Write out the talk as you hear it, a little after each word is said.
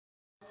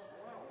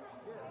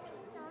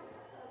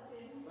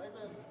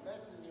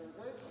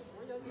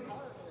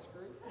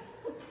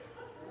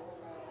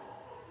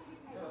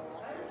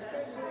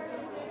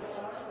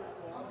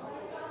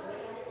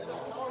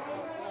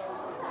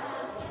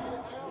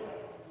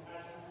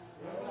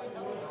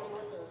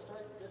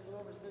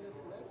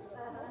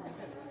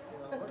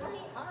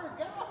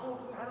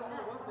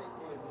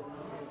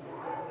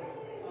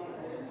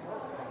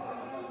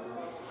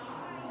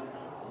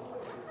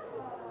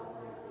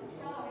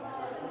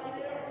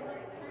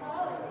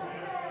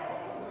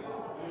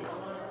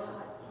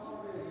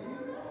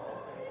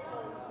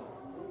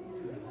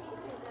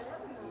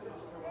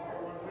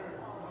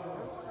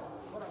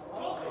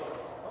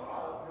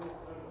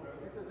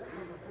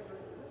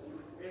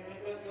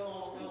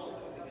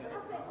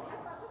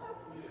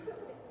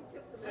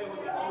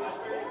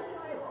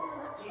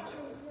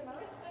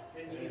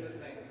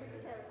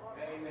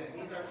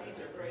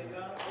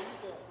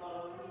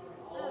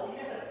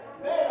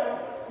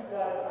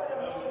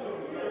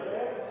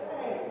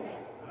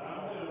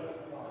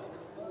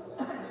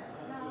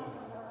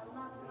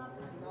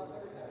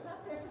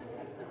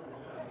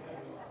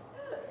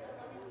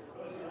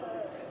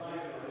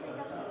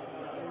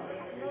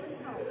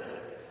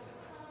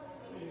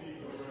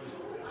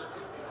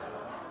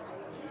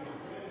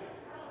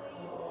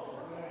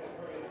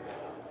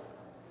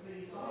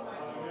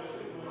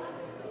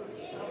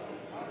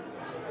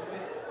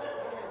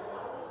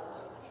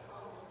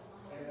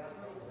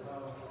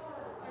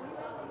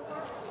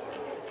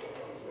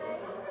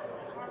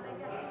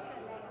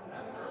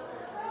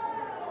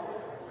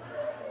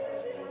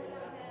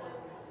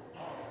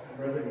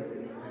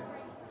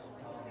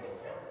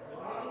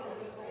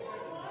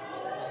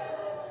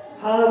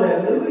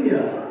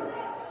Hallelujah.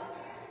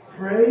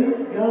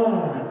 Praise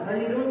God. How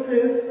you doing,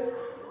 sis?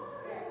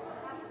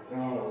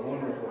 Oh,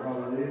 wonderful.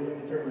 Hallelujah.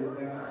 Let me turn this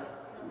down.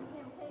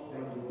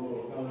 Thank you,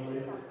 Lord.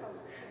 Hallelujah.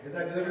 Is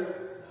that gooder?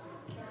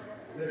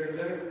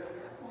 Gooder?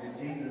 In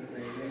Jesus'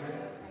 name,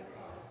 amen.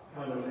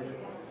 Hallelujah.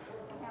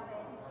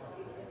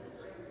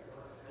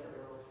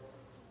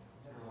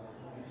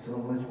 Thank you so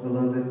much,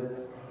 beloved.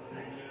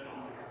 Thank you,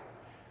 Father.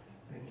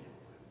 Thank you.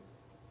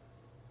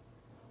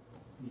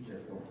 You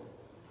just go.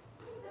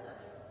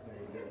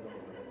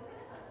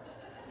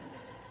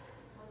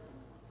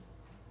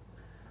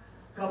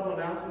 A couple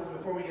announcements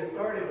before we get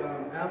started.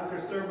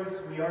 After service,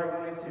 we are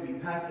going to be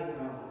packing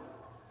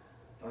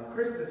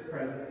Christmas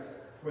presents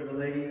for the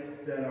ladies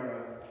that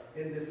are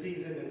in this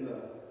season in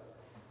the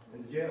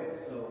jail.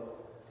 So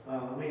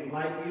we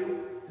invite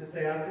you to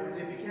stay afterwards.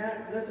 If you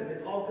can't, listen,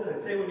 it's all good.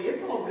 Say with me,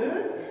 it's all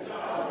good. It's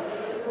all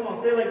good. Come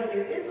on, say it like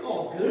me, it's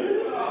all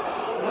good. It's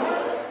all good.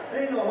 Right?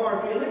 There ain't no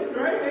hard feelings,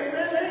 right?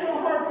 Amen. There ain't no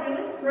hard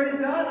feelings. Praise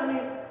God. I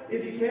mean,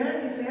 if you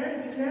can, you can.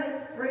 If you can't,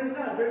 praise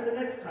God. There's the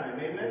next time.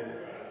 Amen.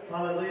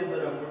 Hallelujah. But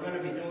we're going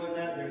to be doing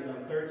that. There's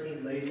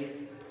 13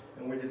 ladies,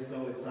 and we're just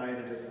so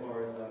excited as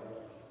far as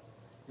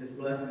just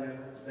blessing them.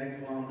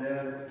 Thanks, Mom and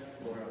Dad,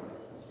 for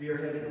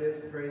spearheading this.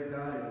 Praise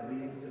God and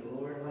leading to the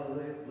Lord.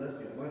 Hallelujah. Bless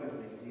you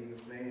abundantly in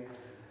Jesus' name.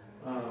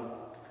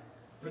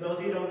 For those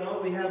of you who don't know,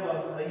 we have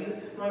a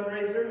youth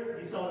fundraiser.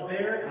 You saw the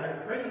bear. I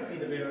pray you see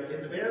the bear.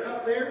 Is the bear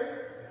up there?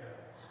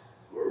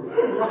 We're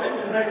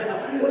running right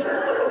now. It's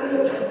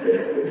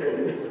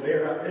the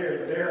bear up there.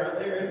 It's the bear up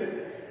there.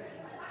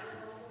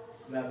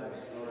 Nothing.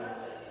 All right.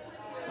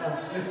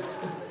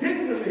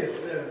 Hitting the miss.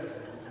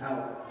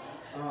 Out.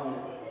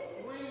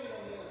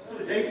 So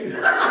thank you.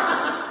 I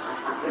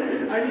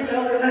need to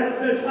have relax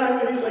the time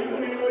when he's like, you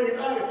don't even know what you're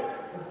talking.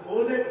 What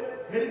was it?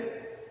 Hit it.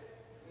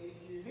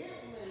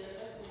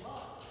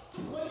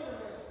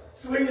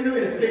 Swing and a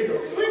miss. There you go.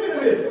 Swing and a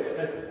miss.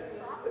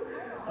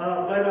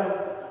 But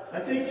a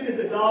ticket is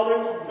 $1.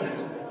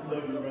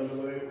 Love you, Brother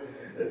William.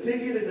 A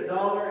ticket is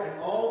 $1, and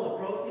all the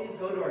proceeds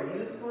go to our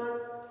youth fund.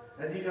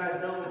 As you guys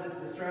know, with this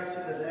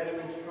distraction that the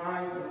enemy's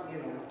trying to,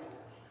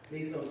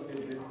 be so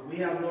stupid. We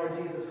have Lord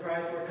Jesus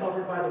Christ. We're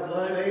covered by the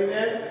blood.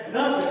 Amen.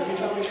 Nothing can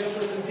come against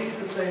us in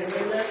Jesus' name.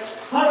 Amen.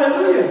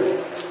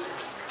 Hallelujah.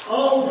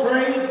 Oh,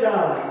 praise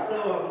God.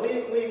 So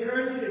we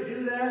encourage you to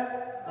do that.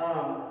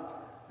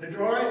 The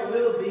drawing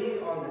will be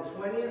on the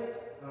 20th.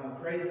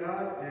 Praise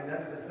God. And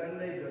that's the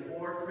Sunday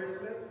before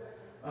Christmas.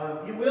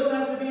 You will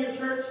have to be in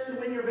church to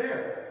win your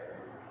bear.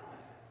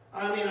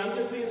 I mean, I'm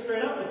just being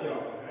straight up with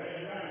y'all.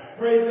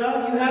 Praise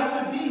God. You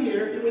have to be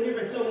here to win your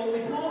bear. So when we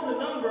pull the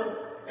number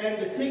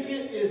and the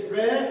ticket is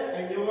red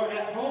and you're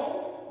at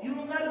home, you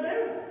don't got a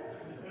bear.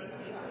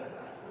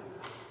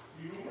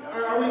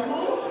 Are we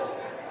cool?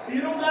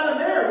 You don't got a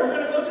bear. We're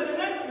going to go to the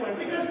next one.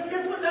 Because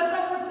guess what? That's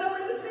how we're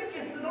selling the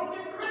tickets. So don't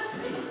get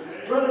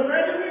crunchy. Brother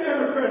Brandon, we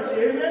never crunchy.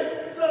 Amen?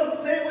 So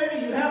say it with me.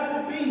 You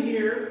have to be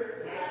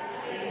here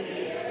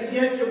to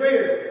get your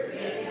bear.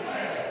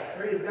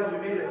 Praise God. We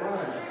made it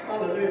rhyme.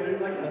 Hallelujah.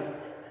 There's like a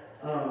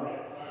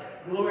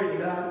glory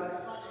to God.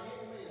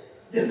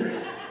 Yes.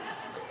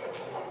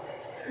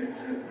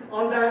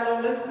 On that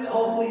note, let's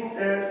all please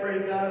stand.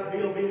 Praise God. Be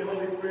obedient to the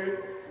Holy Spirit.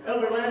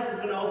 Elder Lance is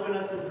going to open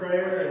us in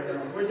prayer,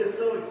 and we're just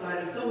so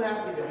excited, so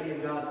happy to be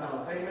in God's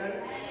house.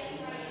 Amen?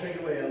 Take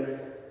it away, Elder.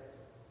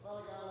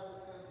 Father God, I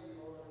just come to you,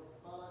 Lord.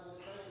 Father, I just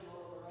thank you,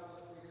 Lord, for allowing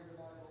us to be here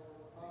tonight, Lord.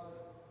 Father,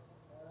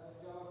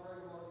 God, I pray,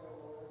 Lord,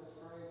 I just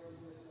pray that you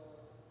just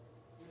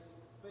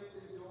speak to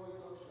the joy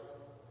so strong.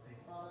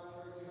 Father, I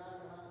pray that you hide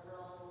behind the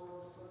cross,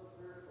 Lord, just let the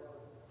Spirit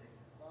flow.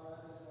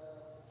 Father, I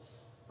just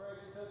pray that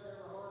you touch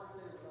every heart and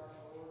see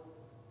tonight, Lord.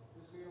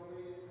 Just be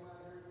obedient to come out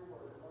and hear your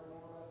word. Learn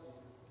more about you.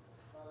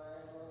 Father, I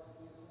ask us to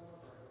be the son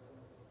of prayer.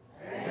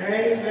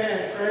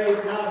 Amen. Praise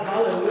God.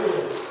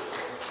 Hallelujah.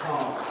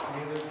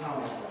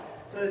 Amen.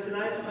 So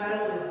tonight's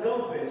title is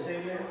Go Fish.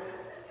 Amen.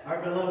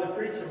 Our beloved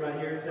preacher right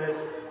here said,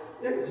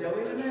 there's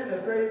Joey and Amanda.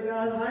 Praise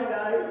God. Hi,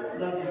 guys.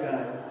 Love you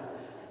guys.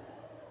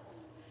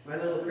 My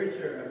little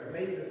preacher,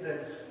 Mason,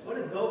 said, what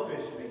does go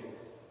fish mean?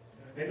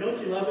 And don't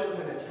you love it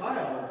when a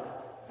child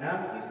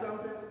asks you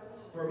something?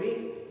 For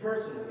me,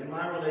 personally, in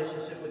my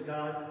relationship with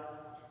God,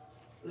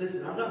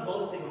 listen, I'm not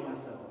boasting on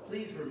myself.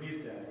 Please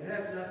rebuke that. It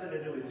has nothing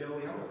to do with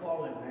Joey. I'm a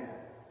fallen man.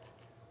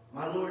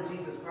 My Lord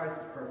Jesus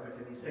Christ is perfect,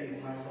 and he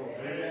saved my soul.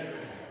 Amen.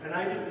 And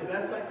I do the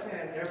best I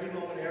can every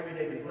moment, every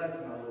day to bless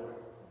my Lord.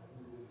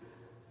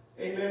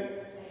 Amen.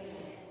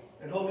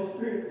 And Holy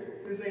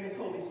Spirit, his name is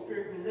Holy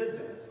Spirit who lives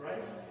in us,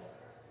 right?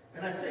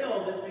 And I say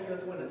all this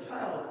because when a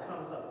child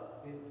comes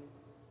up,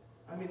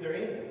 they're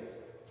angels.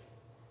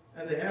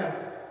 And they ask,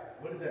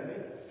 what does that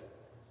mean?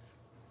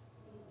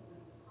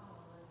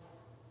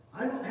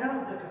 I don't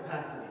have the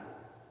capacity.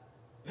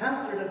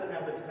 Pastor doesn't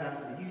have the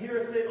capacity. You hear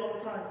us say it all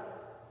the time.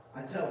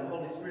 I tell them,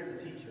 Holy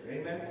Spirit's a teacher.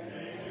 Amen?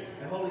 Amen.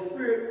 And Holy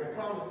Spirit, I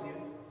promise you,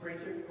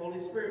 preacher, Holy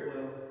Spirit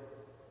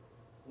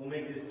will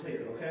make this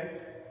clear, okay?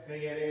 Can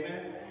you get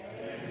amen?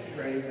 Amen?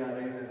 Praise God,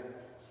 amen.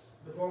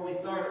 Before we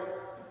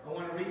start, I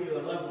want to read you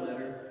a love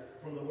letter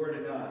from the Word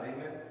of God,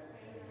 amen?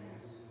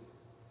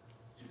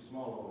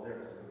 small over there,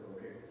 so we'll go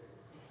over here.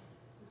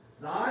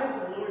 The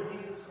eyes of the Lord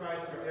Jesus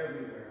Christ are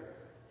everywhere,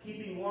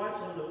 keeping watch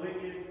on the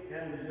wicked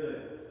and the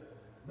good.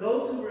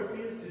 Those who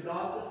refuse to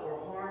gossip or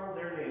harm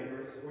their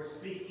neighbors or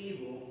speak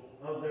evil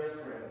of their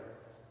friends.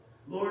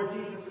 Lord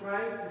Jesus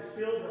Christ has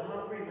filled the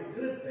hungry with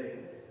good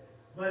things,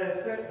 but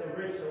has sent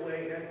the rich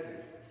away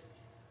empty.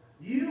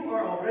 You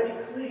are already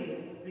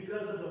clean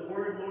because of the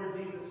word Lord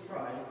Jesus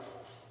Christ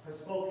has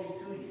spoken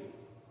to you.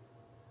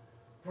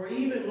 For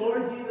even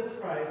Lord Jesus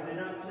Christ did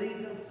not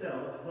please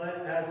himself,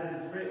 but as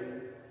it is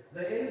written,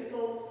 the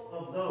insults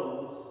of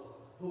those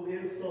who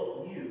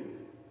insult you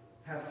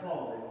have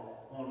fallen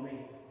on me.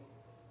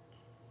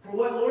 For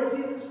what Lord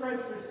Jesus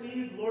Christ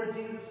received, Lord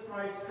Jesus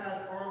Christ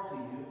passed on to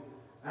you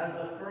as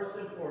of first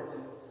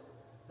importance,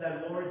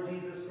 that Lord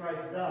Jesus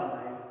Christ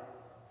died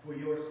for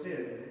your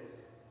sins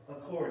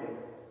according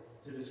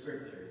to the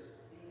Scriptures.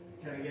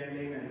 Can I get an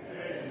amen?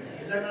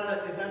 Is that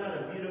not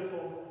a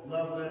beautiful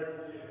love letter?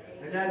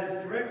 And that is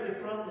directly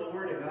from the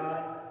Word of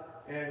God.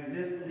 And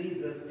this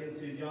leads us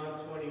into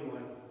John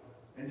 21.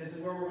 And this is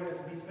where we're going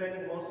to be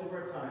spending most of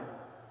our time.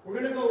 We're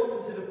going to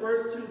go into the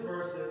first two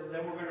verses,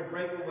 then we're going to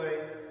break away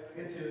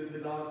into the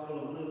Gospel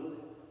of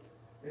Luke.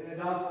 In the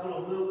Gospel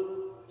of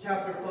Luke,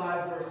 chapter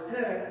 5, verse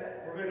 10,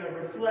 we're going to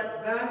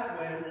reflect back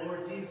when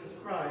Lord Jesus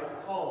Christ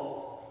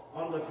called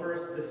on the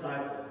first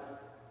disciples.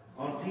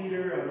 On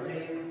Peter, on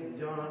James, and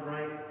John,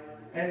 right?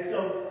 And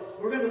so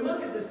we're going to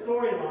look at the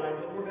storyline,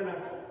 but we're going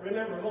to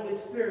remember, Holy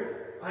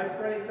Spirit, I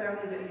pray,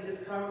 family, that you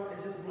just come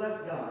and just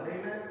bless God.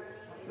 Amen?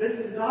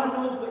 Listen, God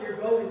knows what you're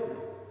going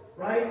through,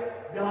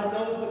 right? God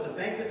knows what the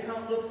bank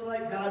account looks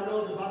like. God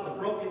knows about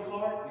the broken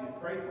car. You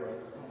pray for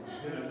us.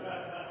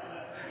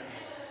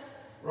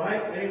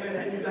 Right? Amen.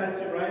 And you guys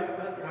too, right?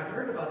 I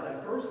heard about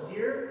that first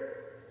year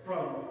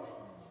from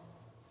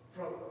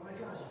my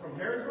gosh, from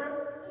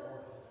Harrisburg?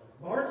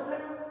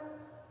 Bardstown?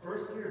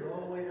 First year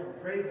all the way down.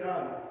 Praise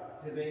God.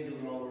 His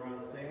angels are all around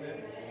us.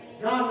 Amen.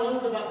 God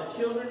knows about the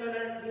children and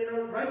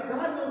that, right?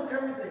 God knows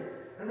everything.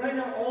 And right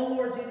now, all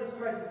Lord Jesus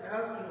Christ is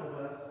asking of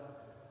us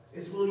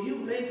is, will you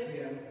make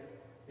him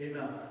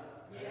enough?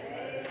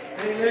 Yes.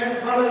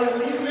 Amen. Hallelujah.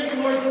 Will you make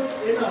Lord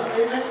Jesus enough?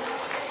 Amen.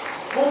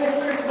 Holy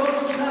Spirit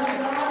spoke to God,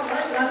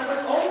 right? That's what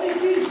only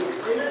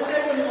Jesus. Amen.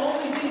 Say with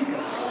only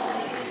Jesus.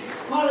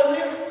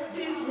 Hallelujah.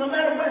 See, no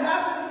matter what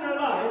happens in our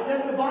life,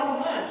 that's the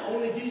bottom line.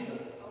 Only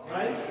Jesus.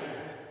 Right?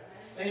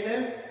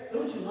 Amen.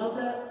 Don't you love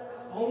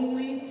that?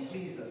 Only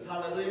Jesus.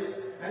 Hallelujah.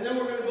 And then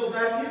we're going to go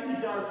back into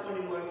John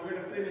 21. We're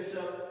going to finish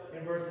up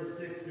in verses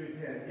 6 through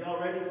 10. Y'all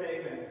ready?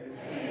 Say amen.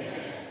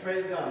 Amen.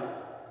 Praise God.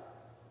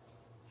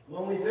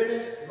 When we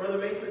finish, Brother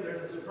Mason,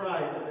 there's a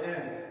surprise at the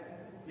end.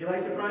 You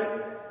like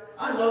surprises?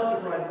 I love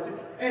surprises too.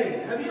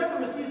 Hey, have you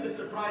ever received a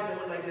surprise that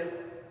went like this?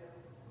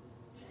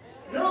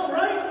 No,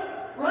 right?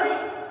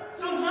 Right?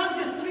 So it's not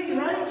just me,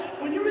 right?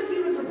 When you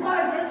receive a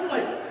surprise, aren't you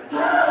like,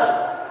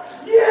 ah,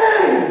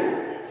 yay!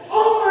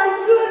 Oh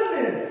my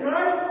goodness,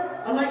 right?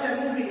 I like that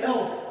movie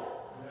Elf.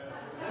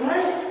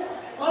 Right?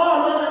 Oh, I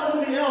love that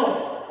movie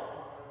Elf.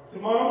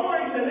 Tomorrow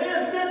morning, 10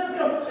 a.m., Santa's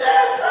coming.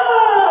 Santa!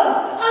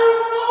 I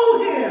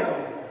know him!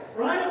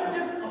 Right?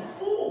 Just a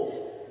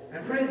fool.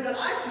 And praise God,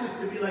 I choose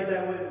to be like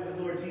that with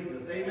the Lord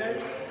Jesus.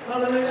 Amen?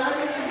 Hallelujah. I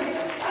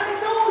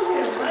know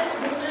him, right?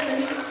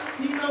 Amen.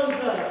 He knows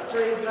us.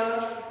 Praise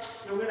God.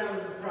 So we're going to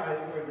have a surprise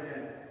towards the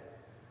end.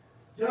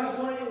 John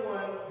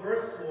 21,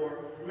 verse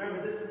 4.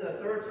 Remember, this is the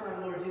third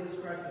time Lord Jesus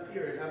Christ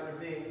appeared after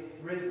being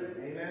risen.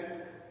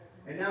 Amen?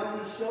 And now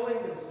he's showing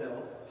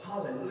himself,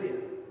 hallelujah,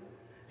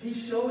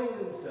 he's showing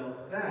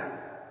himself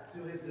back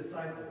to his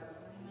disciples.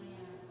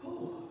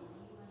 Ooh.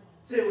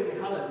 Say it with me,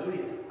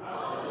 hallelujah.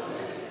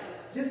 Hallelujah.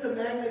 Just the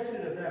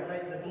magnitude of that,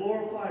 right? The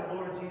glorified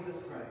Lord Jesus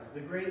Christ,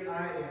 the great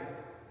I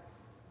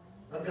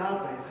am.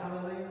 Agape,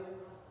 hallelujah.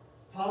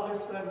 Father,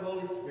 Son,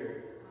 Holy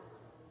Spirit.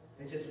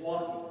 And just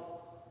walking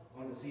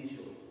on the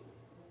seashore.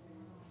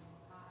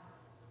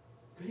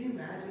 Could you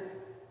imagine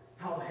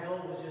how hell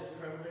was just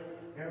trembling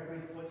every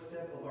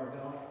footstep of our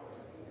God?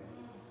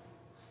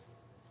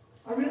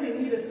 I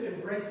really need us to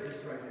embrace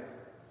this right now.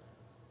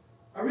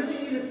 I really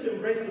need us to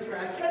embrace this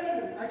right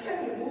now. I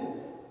can't even move.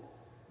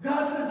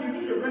 God says you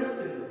need to rest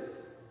in this.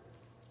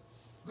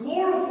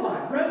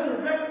 Glorified,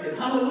 resurrected,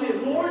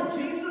 hallelujah, Lord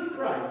Jesus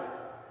Christ,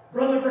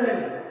 Brother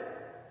Brandon.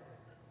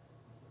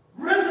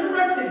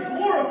 Resurrected,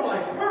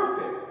 glorified,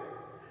 perfect.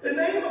 The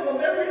name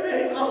above every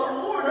name, our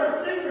Lord,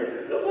 our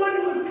Savior, the one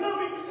who is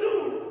coming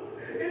soon.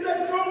 In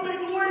that trumpet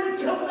glory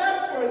to come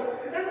back for us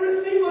and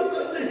receive us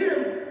unto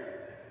him.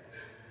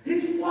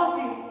 He's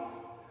walking.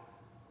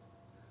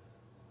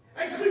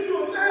 And could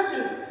you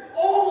imagine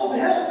all of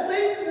hell,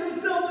 Satan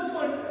himself is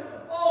going,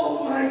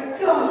 oh my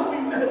gosh,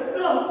 we messed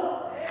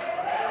up.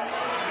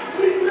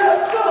 We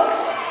messed up.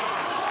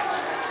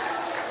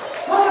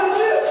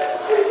 Hallelujah.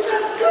 We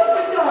messed up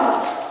with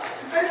God.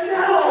 And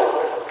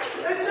now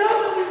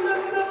that we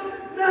messed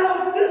up,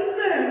 now this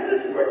man,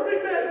 this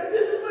perfect man,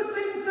 this is what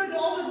Satan said to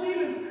all his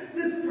demons.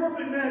 This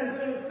perfect man is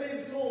going to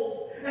save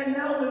souls. And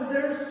now when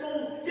their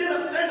souls, get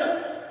up, stand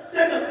up,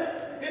 stand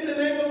up. In the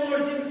name of the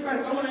Lord Jesus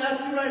Christ, I want to ask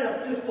you right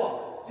now, just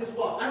walk. Just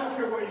walk. I don't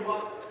care where you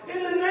walk.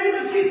 In the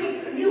name of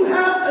Jesus, you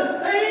have the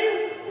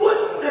same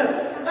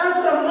footsteps as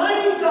the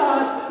mighty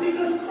God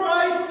because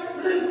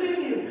Christ lives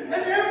in you. And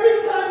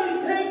every time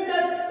you take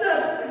that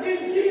step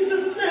in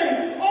Jesus'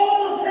 name,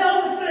 all of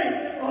hell is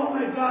saying, oh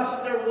my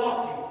gosh, they're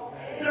walking.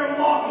 They're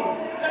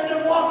walking. And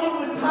they're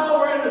walking with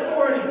power and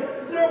authority.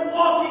 They're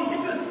walking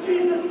because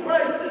Jesus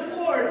Christ is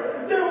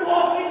Lord. They're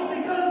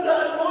walking because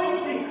the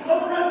anointing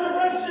of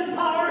resurrection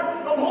power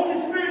of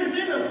Holy Spirit is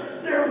in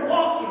them. They're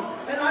walking.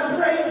 And I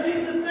pray in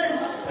Jesus' name,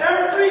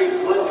 every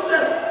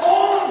footstep,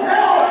 all of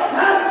hell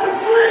has to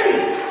flee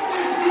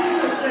in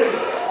Jesus' name.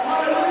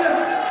 Hallelujah.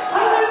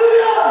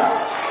 Hallelujah.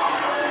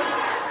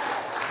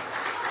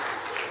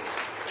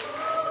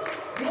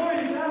 Glory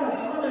to God.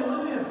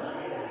 Hallelujah.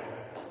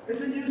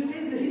 It's a new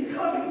season. He's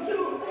coming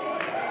soon.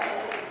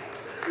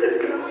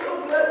 Listen, I'm so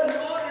blessed and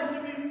honored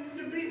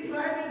to be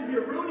planted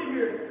here, rooted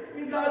here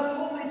in God's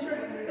holy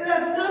church. It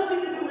has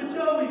nothing to do with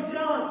Joey,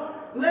 John,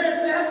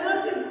 Lance. It has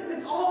nothing.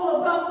 It's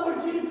all about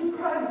Lord Jesus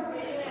Christ.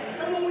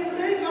 And when we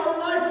make our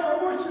life, our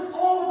worship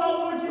all about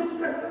Lord Jesus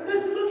Christ,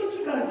 listen, look at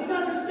you guys. You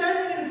guys are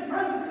standing in His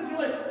presence and you're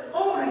like,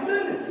 oh my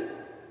goodness.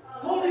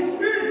 Holy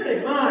Spirit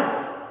says, mine.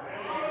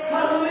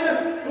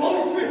 Hallelujah. The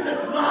Holy Spirit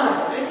says, mine.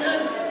 Amen.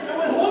 And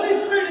when Holy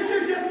Spirit is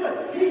here, guess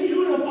what? He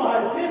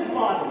unifies His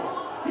body.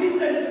 He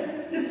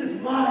said, this is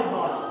my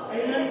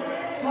body. Amen.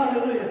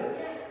 Hallelujah.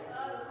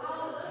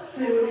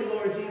 Say with me,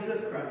 Lord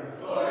Jesus Christ.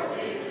 Lord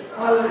Jesus Christ.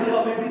 Hallelujah.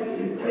 Help me be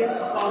sweet. Thank you,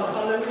 Father.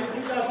 Hallelujah.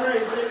 Give God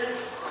praise.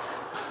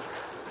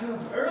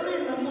 Amen. Early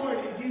in the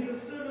morning,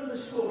 Jesus stood on the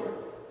shore.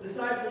 The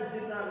disciples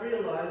did not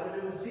realize that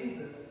it was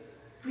Jesus.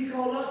 He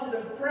called out to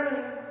them,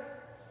 friend,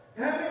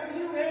 haven't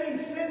you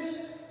any fish?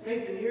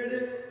 Mason, hear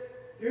this?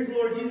 Here's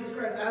Lord Jesus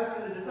Christ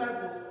asking the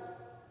disciples,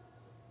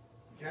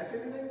 you catch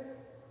anything?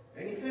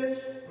 Any fish?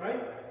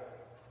 Right?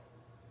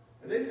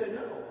 And they said,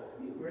 no.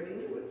 You already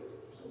knew it.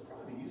 I'm so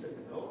proud of you. You said,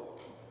 no.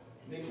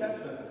 Didn't catch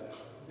nothing.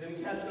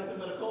 Didn't catch nothing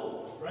but a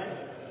cold. Right?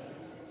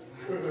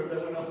 Remember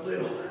that when I was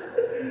little.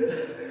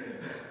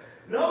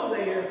 No,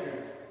 they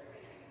answered.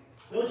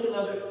 Don't you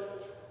love it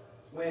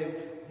when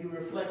you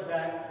reflect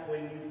back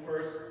when you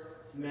first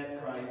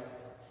met Christ?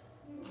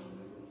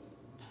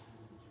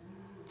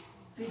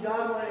 See,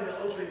 God wanted to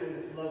open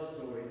in this love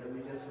story that we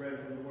just read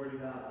from the Word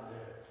of God.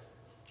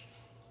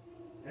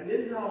 And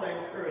this is how I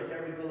encourage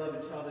every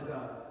beloved child of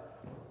God.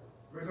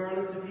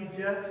 Regardless if you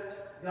just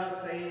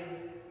got saved,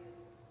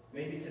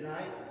 maybe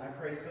tonight, I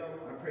pray so.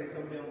 I pray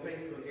somebody on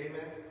Facebook,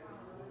 amen?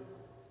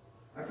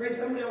 I pray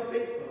somebody on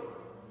Facebook.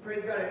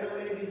 Praise God, I know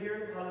many of you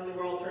here, hallelujah,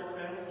 we're all church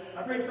family.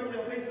 I pray somebody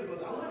on Facebook goes,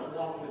 I want to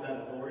walk with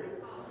that authority.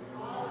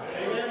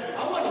 Amen?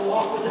 I want to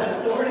walk with that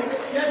authority.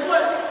 Guess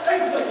what?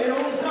 Facebook, it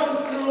only comes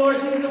from the Lord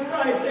Jesus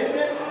Christ.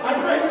 Amen? I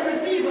pray you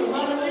receive Him,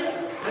 hallelujah.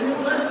 And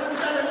He'll bless you with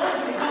that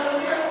anointing,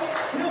 hallelujah.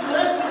 He'll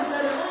bless you with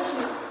that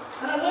anointing.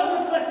 And I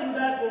love reflecting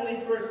back when we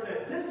first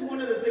met. This is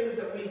one of the things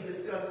that we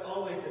discuss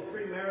always in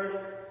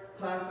premarital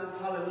classes,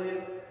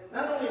 hallelujah.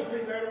 Not only in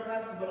premarital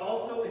classes, but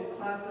also in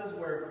classes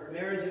where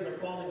marriages are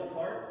falling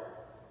apart.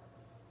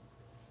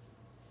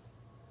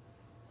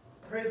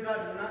 Praise God,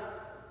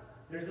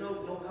 there's no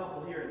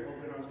couple here at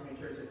Open Arms Community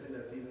Church that's in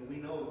that season. We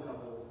know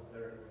couples that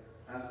are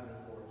asking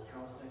for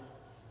counseling.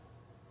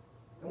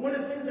 And one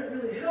of the things that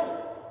really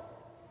help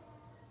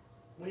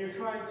when you're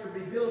trying to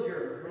rebuild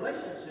your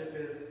relationship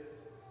is,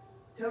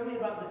 tell me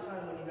about the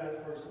time when you guys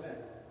first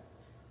met.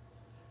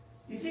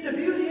 You see, the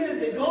beauty is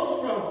it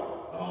goes from,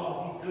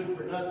 oh, he's good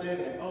for nothing,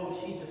 and oh,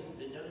 she just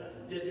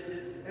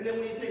did. And then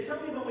when you say, tell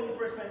me about when you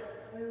first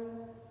met,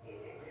 well,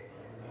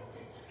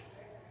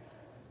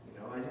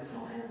 I just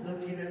saw him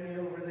looking at me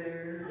over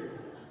there.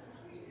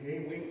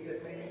 He winked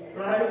at me.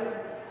 Right?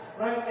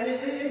 Right? And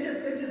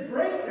it just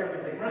breaks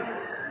everything, right?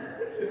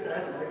 It's just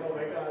actually like, oh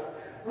my gosh.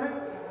 Right?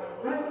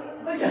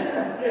 Right? But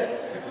yeah.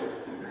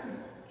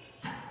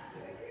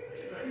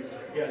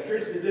 Yeah,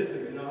 Trish did this to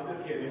me. No, I'm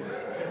just kidding.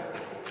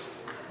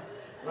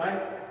 Right?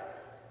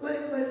 But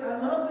I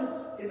love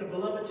this in the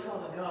beloved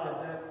child of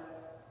God that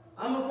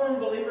I'm a firm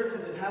believer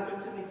because it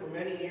happened to me for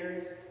many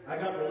years. I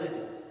got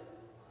religious.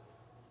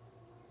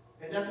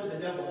 And that's what the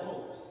devil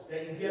hopes,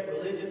 that you get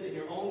religious in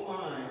your own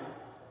mind,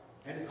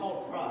 and it's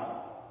called pride.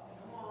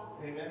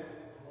 Amen?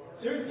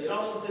 Seriously, it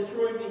almost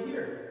destroyed me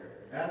here.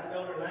 Ask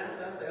Elder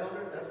Lance, ask the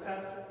elders, ask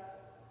Pastor.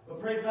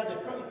 But praise God, they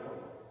prayed for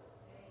me.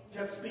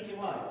 Kept speaking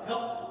life.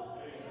 Help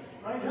me.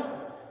 Right? Help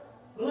me.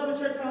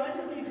 Beloved church family, I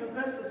just need to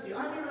confess this to you.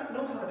 I may not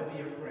know how to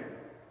be a friend.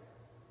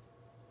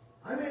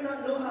 I may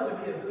not know how to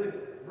be a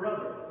good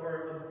brother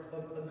or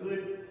a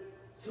good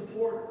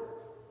supporter.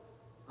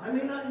 I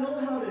may not know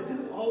how to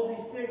do all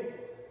these things,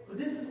 but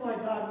this is why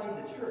God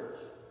made the church.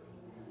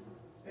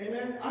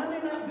 Amen? I may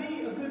not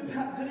be a good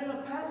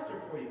enough pastor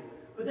for you,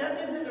 but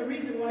that isn't a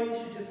reason why you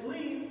should just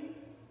leave.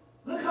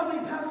 Look how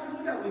many pastors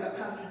we got. We got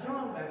Pastor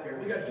John back there.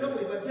 We got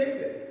Joey, we got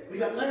David. We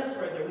got Lance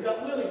right there. We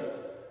got William.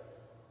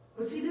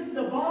 But see, this is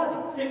the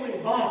body. Say with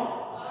your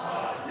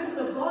body. This is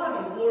the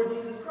body of Lord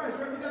Jesus Christ.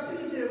 Right? We got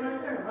PJ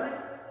right there, right?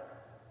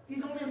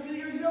 He's only a few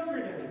years younger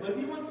than me. But if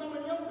you want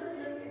someone younger,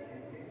 then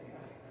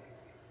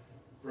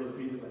Brother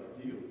Peter's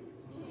like, few?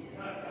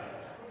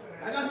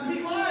 I got to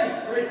speak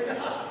life,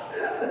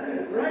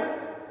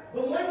 right?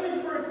 But when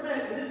we first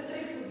met, and this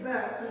takes us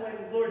back to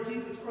when Lord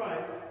Jesus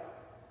Christ,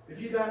 if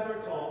you guys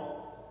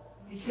recall,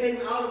 he came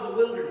out of the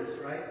wilderness,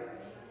 right?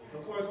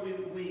 Of course,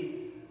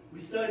 we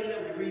study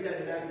that, we read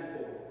that in Matthew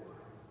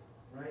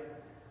 4, right?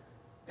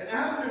 And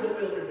after the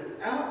wilderness,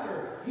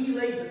 after he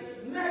laid the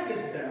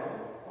smackers down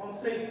on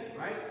Satan,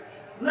 right?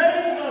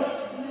 Laying the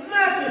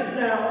smackers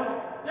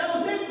down, that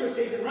was it for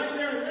Satan, right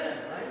there and then,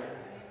 right?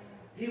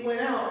 He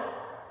went out,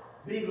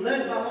 being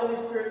led by Holy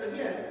Spirit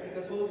again,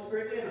 because Holy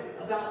Spirit in him,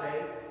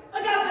 Agape.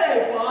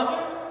 Agape, Father,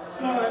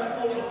 Son,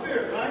 Holy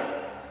Spirit,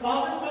 right?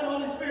 Father, Son,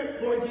 Holy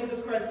Spirit. Lord Jesus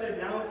Christ said,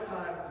 now it's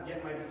time to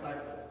get my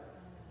disciples.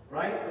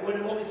 Right? And what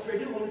did Holy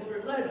Spirit do? Holy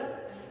Spirit led him.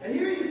 And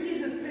here you see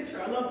this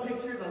picture. I love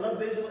pictures. I love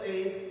visual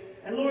aids.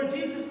 And Lord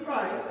Jesus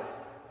Christ,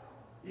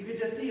 you could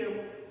just see him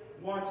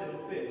watching the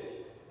fish.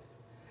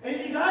 And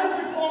if you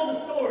guys recall the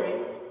story,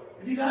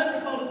 he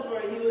asked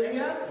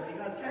them, do you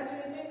guys catch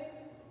anything?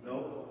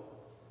 No.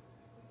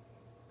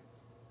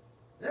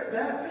 They're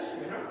bad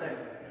fishermen, aren't they?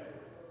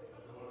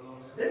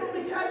 They don't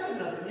be catching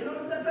nothing. You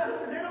notice that,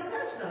 Pastor? They don't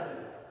catch nothing.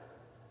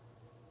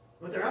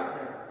 But they're out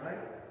there, right?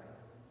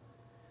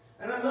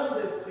 And I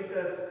love this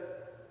because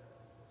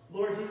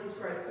Lord Jesus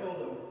Christ told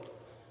them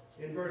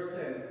in verse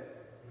 10.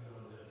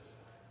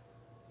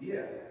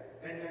 Yeah.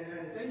 And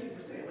thank you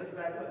for saying it. Let's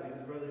back up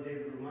because Brother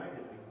David reminded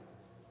me.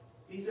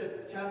 He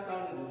said, cast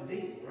out into the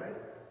deep, right?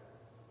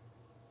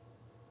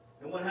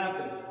 And what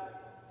happened?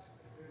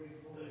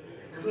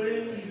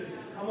 Couldn't even,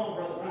 come on,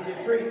 Brother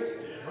PJ, preach,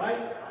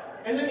 right?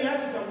 And then he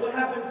asked you something, what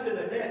happened to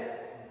the net?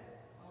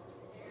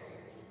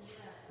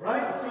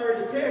 Right? It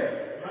started to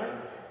tear, right?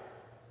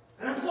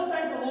 And I'm so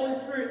thankful Holy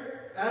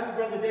Spirit asked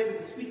Brother David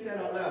to speak that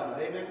out loud,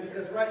 amen?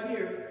 Because right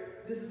here,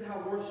 this is how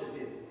worship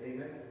is,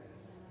 amen?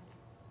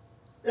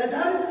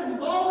 That is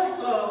symbolic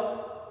of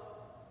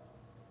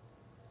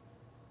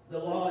the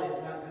law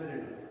is not good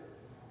enough.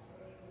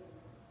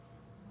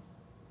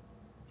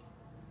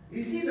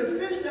 You see, the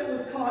fish that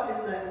was caught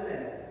in that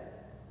net,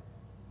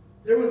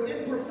 there was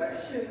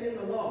imperfection in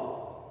the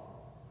law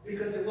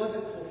because it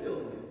wasn't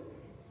fulfilled yet.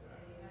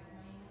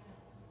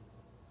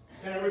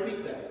 Can I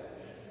repeat that?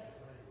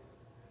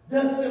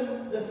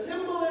 The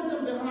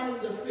symbolism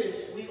behind the fish,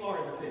 we are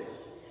the fish.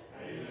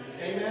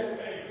 Amen?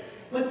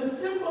 But the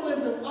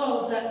symbolism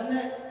of that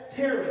net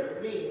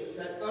tearing means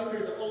that under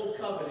the old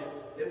covenant,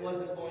 it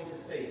wasn't going to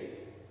save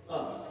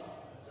us.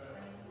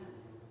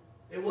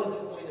 It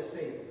wasn't going to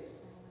save us.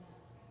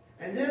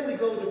 And then we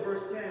go to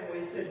verse 10 where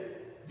he said,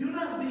 do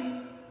not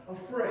be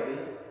afraid,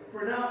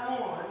 from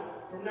now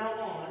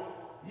on,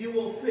 you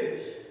will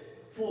fish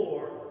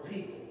for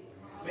people.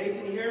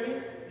 Mason, you hear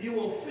me? You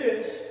will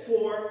fish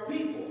for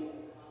people.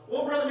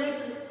 Well, Brother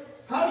Mason,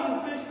 how do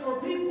you fish for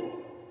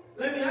people?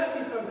 Let me ask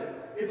you something.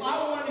 If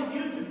I wanted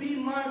you to be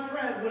my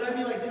friend, would I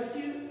be like this to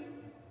you?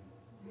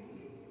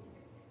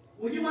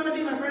 Would you want to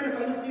be my friend if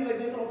I looked at you like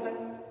this all the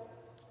time?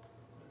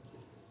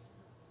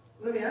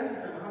 Let me ask you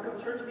something. How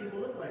come church people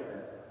look like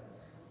that?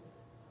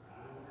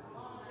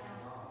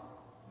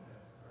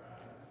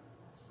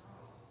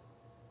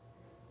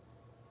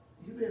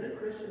 You've been a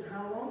Christian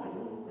how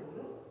long?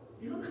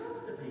 You look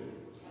constipated.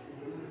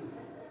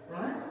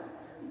 Right?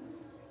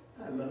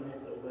 I love you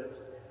so much.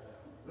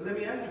 But let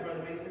me ask you,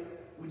 Brother Mason,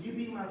 would you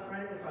be my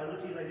friend if I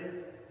looked at you like this?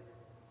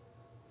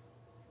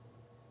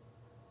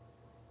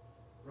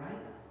 Right?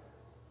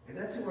 And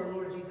that's who our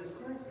Lord Jesus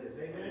Christ is.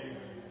 Amen?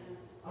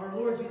 Our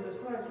Lord Jesus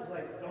Christ was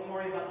like, don't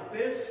worry about the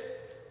fish.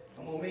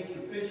 I'm going to make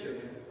you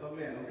fishermen of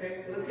men.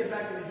 Okay? So let's get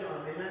back into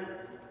John. Amen?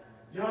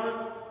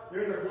 John,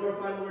 there's our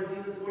glorified Lord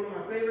Jesus. One of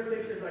my favorite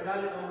pictures. I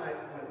got it on my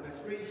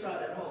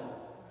screenshot at home.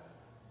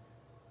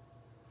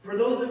 For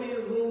those of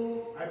you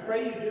who, I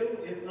pray you do.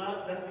 If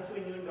not, that's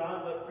between you and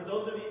God. But for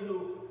those of you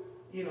who,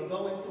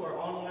 go into our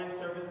online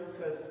services,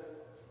 because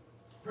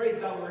praise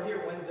God, we're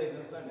here Wednesdays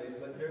and Sundays,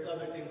 but there's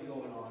other things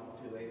going on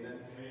too. Amen.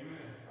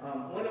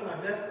 One of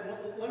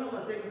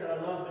my things that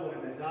I love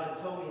doing that God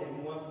told me that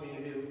He wants me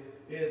to do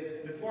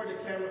is before the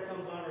camera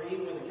comes on, or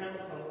even when the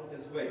camera comes on,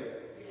 just wait.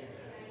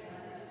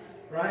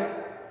 Right?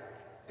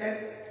 And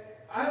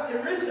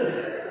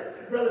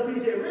Brother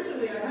PJ,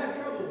 originally I had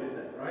trouble with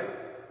that,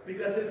 right?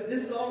 Because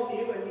this is all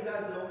new, and you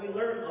guys know we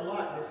learned a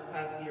lot this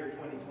past year,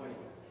 2020.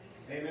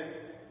 Amen?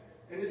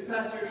 In this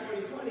past year,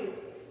 2020,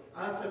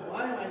 I said,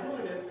 why am I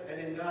doing this? And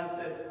then God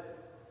said,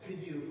 could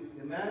you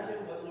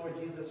imagine what Lord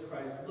Jesus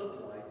Christ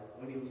looked like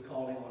when He was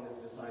calling on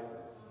His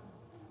disciples?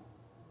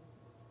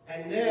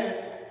 And then,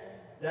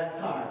 that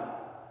time,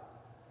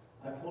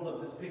 I pulled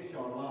up this picture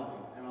online,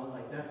 and I was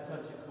like, that's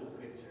such a cool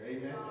picture.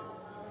 Amen?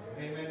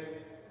 Amen?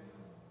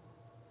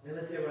 And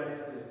let's get right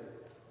into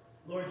it.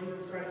 Lord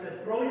Jesus Christ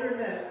said, throw your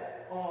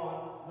net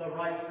on the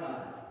right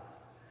side.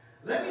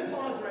 Let me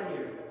pause right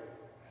here.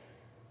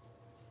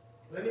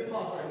 Let me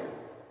pause right here.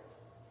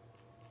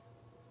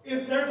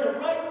 If there's a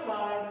right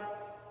side,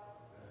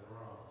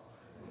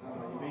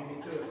 you beat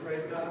me to it,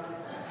 praise God.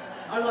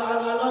 I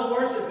love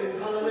worshiping,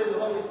 hallelujah, the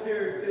Holy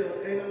Spirit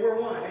filled. Amen. We're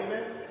one,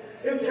 amen.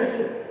 If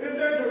if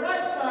there's a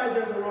right side,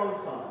 there's a wrong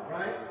side,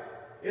 right?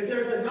 If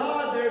there's a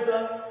God, there's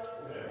a,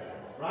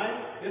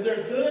 right? If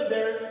there's good,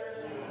 there's,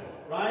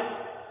 right?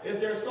 If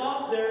there's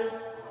soft, there's,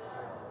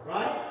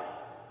 right?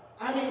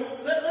 I mean,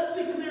 let's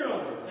be clear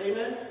on this,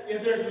 amen?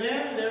 If there's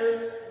man,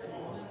 there's,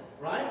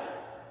 right?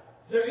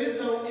 There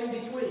is no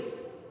in-between.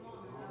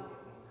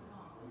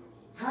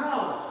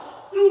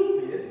 How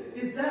stupid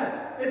is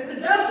that? It's the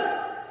devil.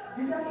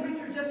 Did that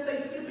preacher just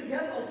say stupid?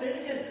 Yes, I'll say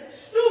it again.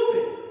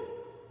 Stupid.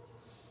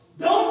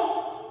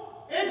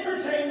 Don't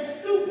entertain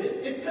stupid.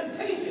 It's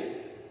contagious.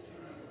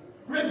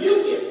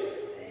 Rebuke it.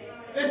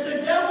 It's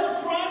the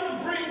devil trying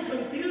to bring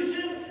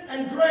confusion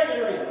and gray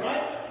area,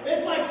 right?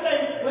 It's like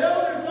saying,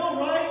 well, there's no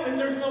right and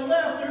there's no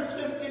left. There's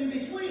just in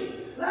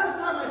between. Last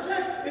time I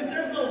checked, if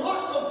there's no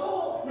hot,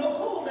 no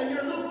cold, and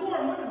you're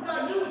lukewarm, what does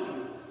God do with you?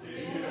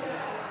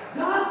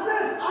 God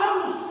says, I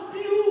will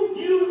spew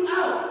you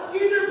out.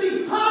 Either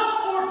be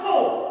hot or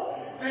cold.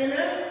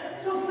 Amen?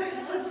 So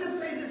let's just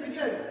say this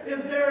again.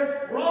 If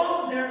there's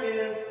wrong, there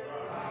is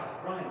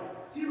right.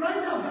 See,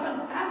 right now, God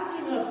is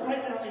asking us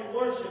right now in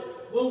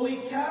worship, will we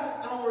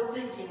cast our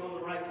thinking on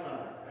the right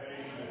side?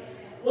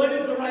 What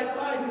is the right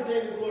side? His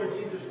name is Lord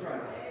Jesus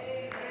Christ.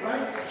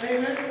 Right?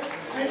 Amen?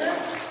 Amen?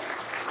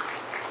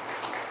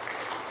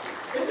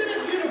 Isn't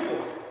it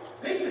beautiful?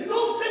 Makes it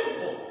so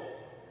simple.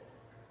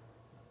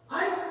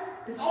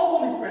 It's all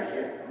Holy Spirit.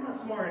 Here, I'm not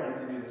smart enough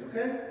to do this,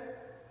 okay?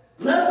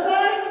 Left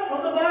side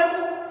of the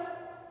Bible,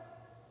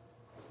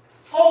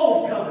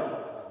 Old Covenant.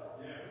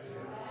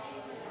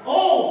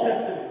 Old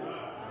Testament.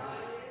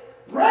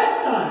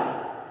 Right side,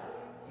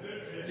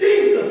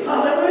 Jesus,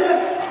 hallelujah.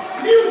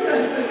 New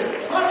Testament,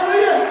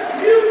 hallelujah.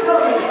 New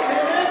Covenant,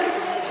 amen.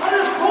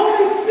 Hallelujah.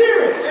 Holy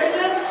Spirit,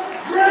 amen.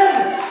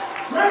 Grace,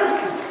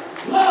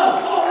 mercy, love.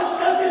 Oh,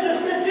 let's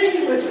just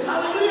continue with it.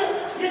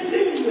 Hallelujah.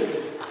 Continue with it.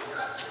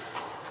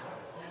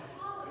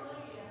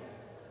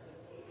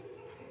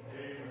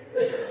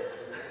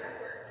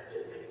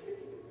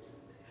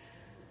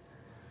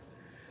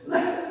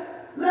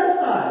 Left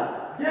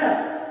side,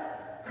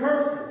 death,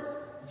 curses,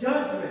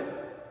 judgment.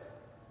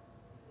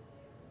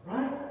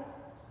 Right?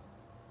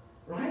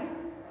 Right?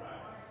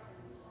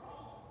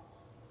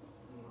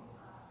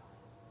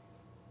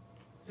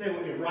 Say it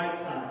with me, right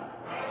side.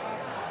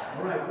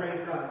 All right,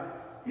 praise God.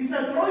 He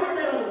said, throw your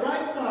net on the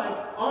right side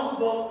on the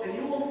boat and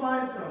you will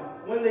find some.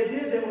 When they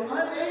did, they were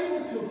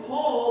unable to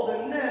haul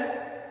the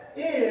net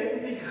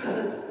in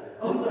because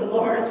of the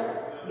large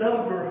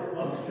number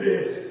of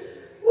fish.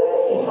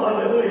 Woo,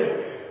 hallelujah.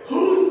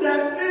 Who's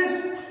that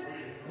fish?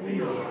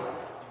 We are.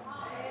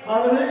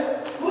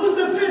 Hallelujah. Who's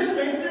the fish,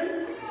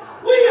 Mason?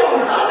 We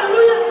are.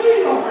 Hallelujah.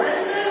 We are.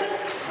 Amen.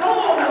 Come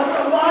on now,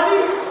 somebody.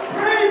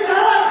 Praise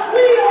God.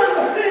 We are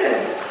the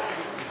fish.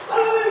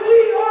 Hallelujah. We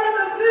are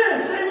the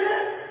fish.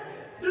 Amen.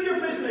 Do your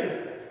fish thing.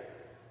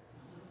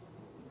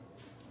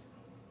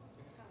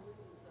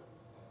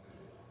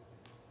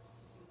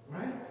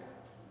 Right?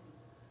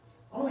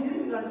 Oh, you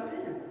even got a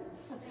fin.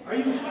 Are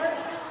you sharp?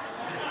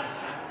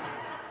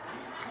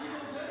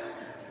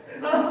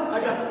 I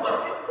got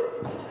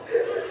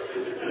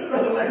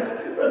Brother Lance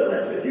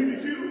said, you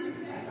do too.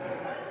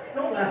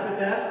 Don't laugh at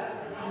that.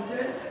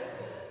 Okay?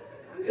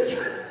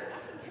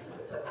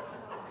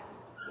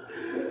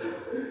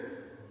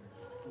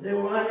 They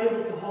were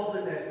unable to haul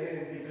the net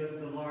in because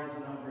of the large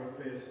number of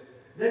fish.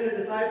 Then the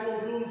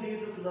disciples whom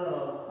Jesus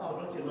loved.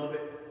 Oh, don't you love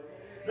it?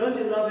 Don't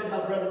you love it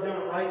how Brother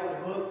John writes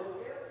the book?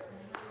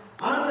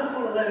 I'm just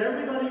going to let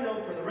everybody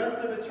know for the rest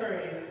of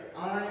eternity,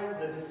 I'm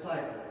the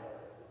disciple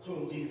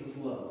whom Jesus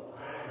loved.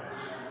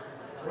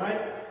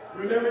 Right?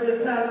 Remember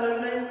this past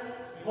Sunday?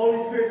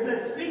 Holy Spirit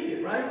said, speak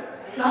it, right?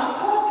 Stop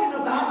talking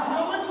about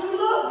how much you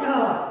love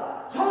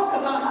God. Talk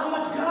about how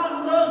much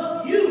God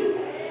loves you.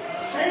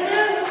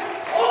 Amen?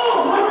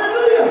 Oh,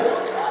 hallelujah.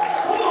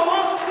 Come on,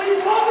 when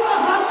you talk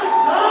about how much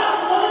God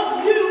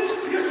loves you,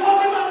 you're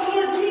talking about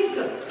Lord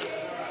Jesus.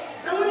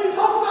 And when you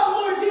talk about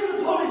Lord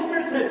Jesus, Holy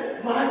Spirit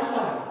said, my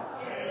child.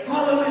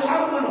 Hallelujah.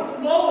 I'm going to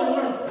flow and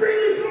run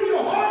freely through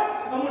your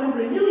heart. I'm going to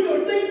renew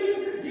your thinking.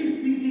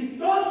 These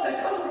thoughts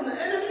that come from the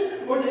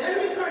enemy or the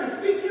enemy trying to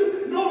speak to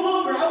you, no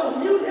longer. I will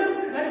mute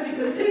him. And if he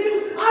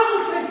continues, I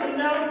will chase him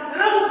down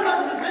and I will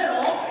cut his head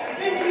off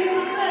in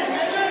Jesus' name.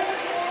 Amen.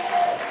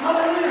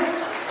 Hallelujah.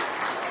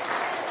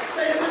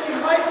 Say it with me,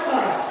 right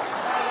side.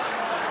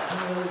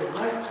 Hallelujah.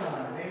 Right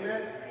side.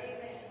 Amen.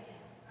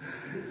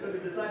 So the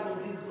disciple of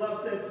Jesus'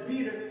 love said to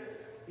Peter,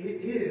 it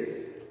is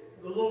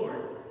the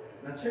Lord.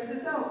 Now check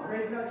this out.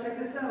 Praise God, check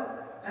this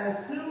out.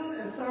 As soon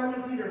as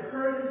Simon Peter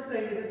heard him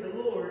say it is the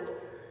Lord,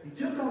 he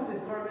took off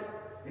his garment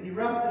and he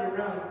wrapped it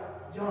around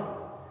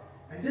John.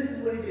 And this is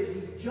what he did.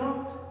 He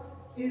jumped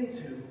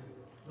into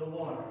the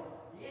water.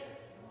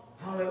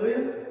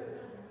 Hallelujah.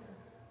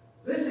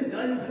 Listen,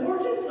 the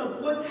importance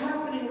of what's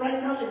happening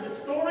right now in the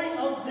story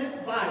of this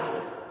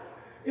Bible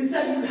is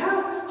that you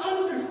have to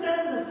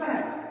understand the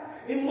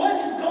fact in what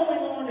is going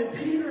on in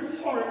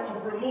Peter's heart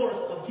of remorse,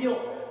 of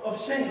guilt,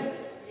 of shame.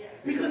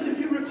 Because if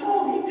you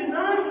recall, he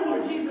denied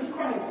Lord Jesus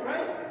Christ,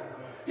 right?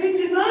 He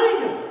denied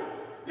him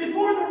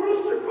before the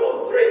rooster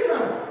crowed 3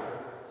 times,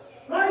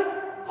 right?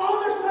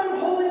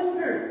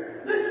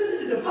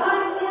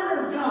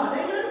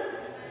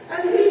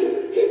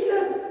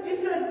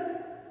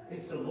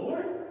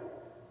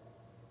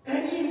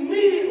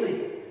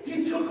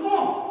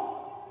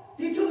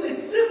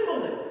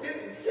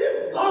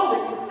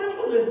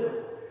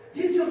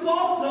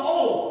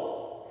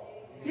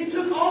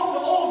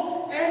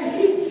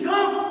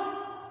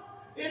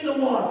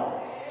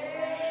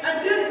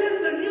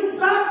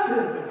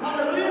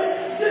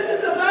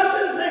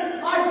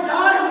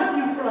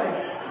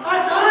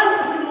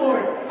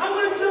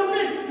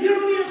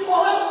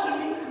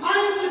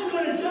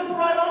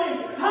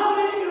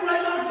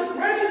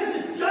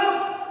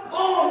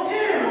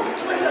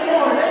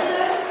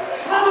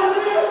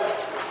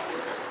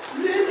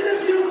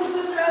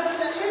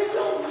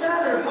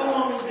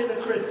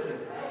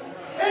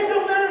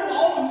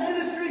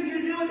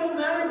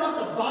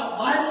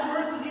 Bible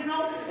verses you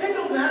know. It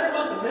don't matter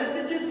about the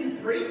messages you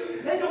preach.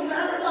 It don't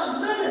matter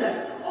about none of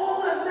that.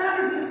 All that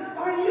matters is,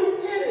 are you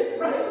in it,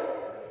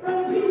 right?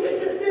 Brother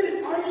PJ just did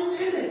it. Are you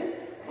in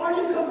it? Are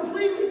you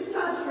completely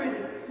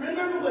saturated?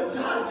 Remember what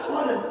God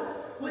taught us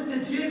with the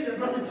jig that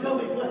Brother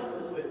Joey blessed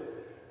us with,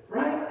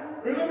 right?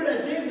 Remember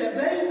that jig, that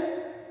bait?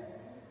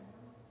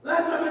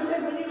 Last time I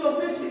checked, when you go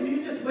fishing, do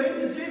you just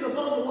wave the jig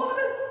above the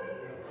water?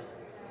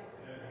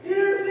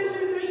 Here, fishing.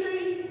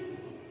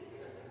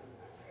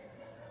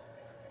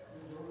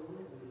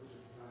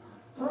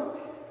 Huh?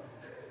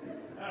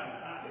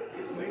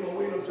 We ain't gonna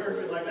win no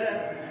tournament like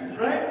that,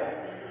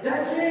 right?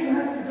 That jig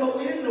has to go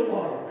in the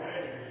water.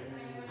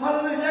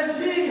 Hallelujah, that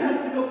jig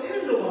has to go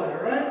in the water,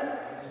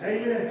 right?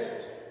 Amen.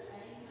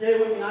 Say it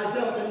with me, I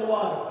jump in the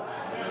water.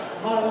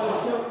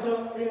 Hallelujah,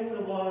 jump in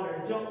the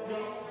water. Jump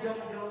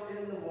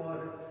in the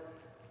water.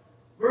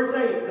 Verse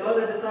 8, the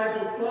other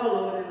disciples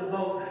followed in the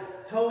boat,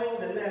 towing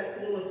the net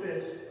full of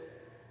fish.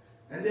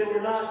 And they were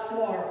not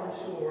far from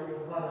shore,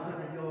 about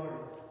 100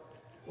 yards.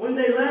 When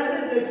they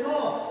landed, they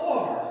saw a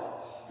fire.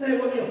 Say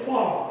it with me, a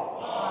fire.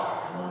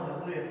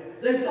 Hallelujah.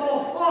 They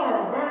saw a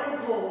fire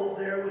burning coals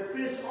there with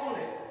fish on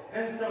it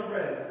and some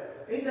bread.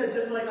 Ain't that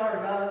just like our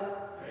God?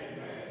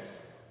 Amen.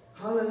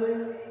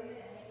 Hallelujah.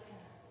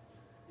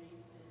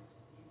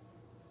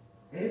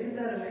 Isn't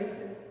that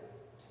amazing?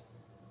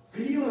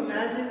 Could you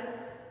imagine?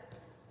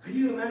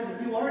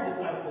 You are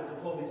disciples of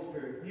Holy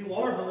Spirit. You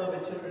are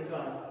beloved children of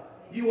God.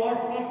 You are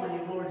property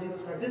of Lord Jesus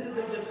Christ. This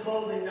isn't just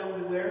clothing that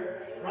we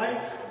wear,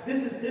 right?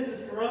 This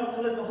is for us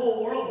to let the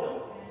whole world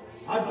know.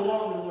 I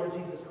belong to the Lord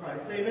Jesus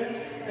Christ. Amen?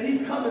 And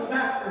He's coming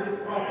back for His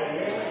property.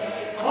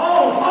 Amen?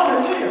 Oh,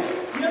 hallelujah.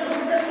 You ever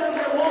forget something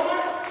at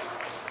Walmart?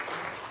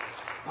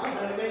 I've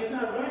done it many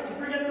times, right? You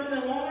forget something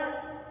at Walmart?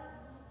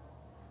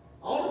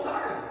 All the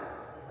time.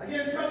 I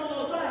get in trouble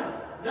all the time.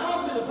 Now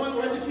I'm to the point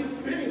where I just keep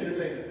spinning the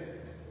thing.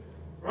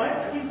 Right?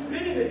 I keep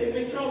spinning the thing,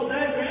 make sure all the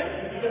bags are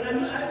empty, because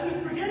I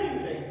keep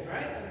forgetting things,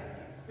 right? I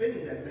keep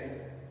spinning that thing.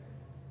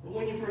 But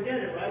when you forget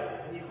it,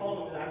 right, and you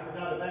call them, I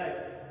forgot a bag,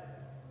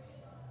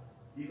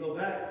 you go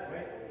back,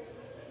 right?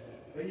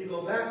 When you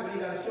go back, what do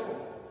you got to show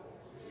them?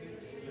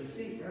 The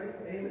receipt, right?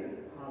 Amen.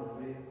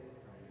 Hallelujah.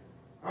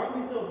 Aren't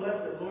we so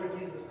blessed that Lord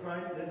Jesus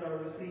Christ is our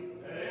receipt?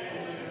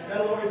 Amen.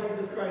 That Lord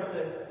Jesus Christ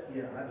said,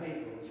 yeah, I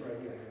paid for it. It's right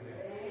here.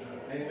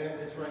 Amen.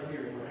 It's right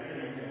here.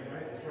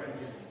 Right? It's right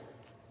here.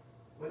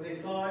 When they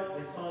saw it,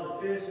 they saw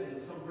the fish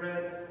and some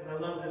bread. And I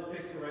love this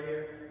picture right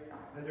here.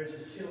 And they're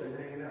just chilling,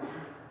 hanging out.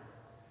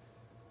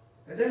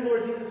 And then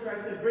Lord Jesus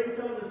Christ said, bring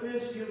some of the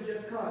fish you've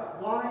just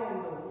caught. Why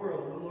in the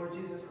world would Lord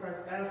Jesus Christ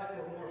ask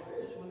for more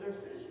fish when there's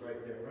fish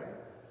right there, right?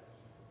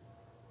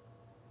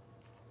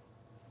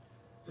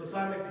 So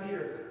Simon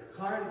Peter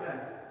climbed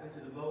back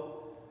into the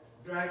boat,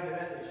 dragged it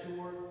at the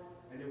shore,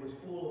 and it was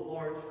full of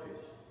large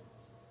fish.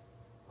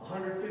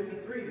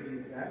 153 to be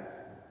exact.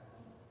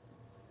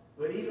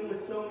 But even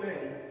with so many,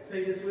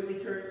 say this with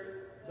me, church,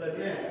 the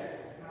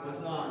net was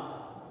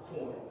not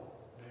torn.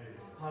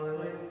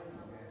 Hallelujah.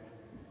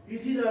 You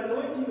see, the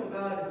anointing of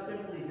God is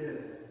simply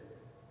this.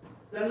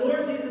 That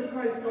Lord Jesus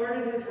Christ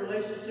started His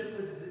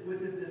relationship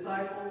with His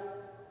disciples,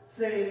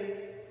 saying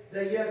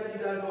that yes,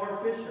 you guys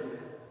are fishermen,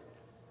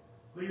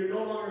 but you're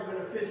no longer going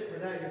to fish for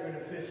that, you're going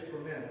to fish for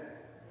men.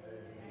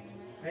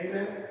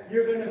 Amen.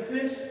 You're going to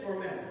fish for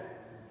men.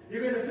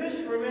 You're going to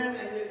fish for men,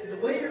 and the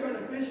way you're going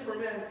to fish for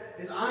men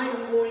is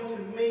I'm going to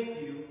make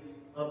you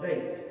a bait.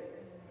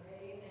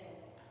 Amen.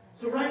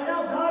 So right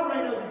now, God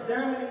right now is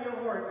examining your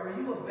heart. Are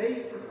you a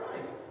bait for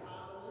Christ?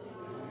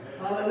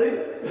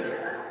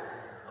 Hallelujah.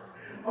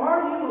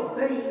 Are you a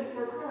bait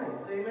for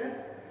Christ? Amen.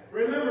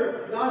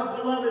 Remember, God's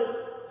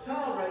beloved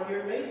child right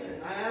here,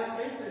 Mason. I asked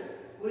Mason,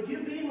 would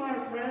you be my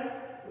friend?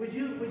 Would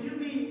you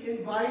be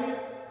invited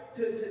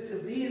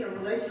to be in a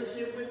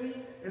relationship with me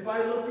if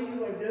I looked at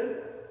you like this?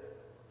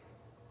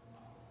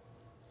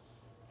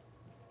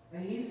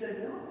 And he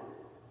said no.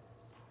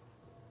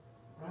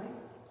 Right?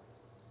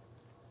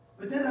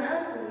 But then I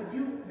asked him, would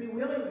you be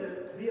willing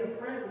to be a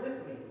friend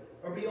with me?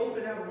 Or be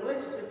open to have a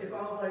relationship if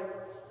I was like,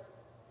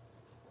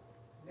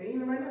 and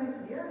even right now he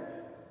said, yeah.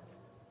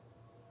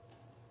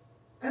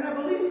 And I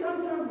believe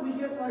sometimes we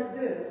get like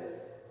this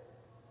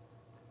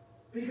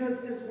because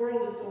this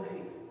world is so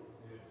hateful.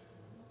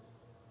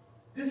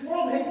 This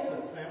world hates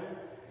us, family.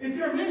 If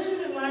your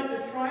mission in life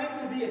is trying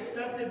to be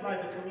accepted by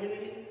the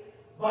community,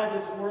 by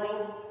this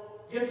world,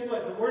 guess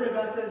what? The Word of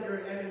God says you're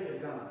an enemy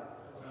of God.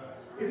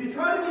 If you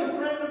try to be a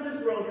friend of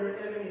this world, you're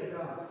an enemy of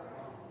God.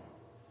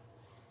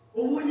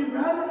 But would you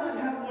rather not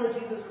have Lord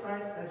Jesus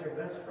Christ as your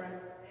best friend?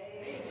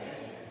 Amen.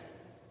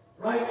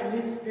 Right? And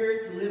His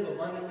Spirit to live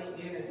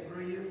abundantly in and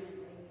through you?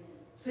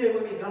 Say it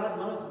with me, God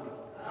loves me.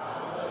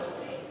 God loves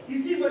me.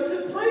 You see, what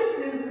took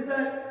place is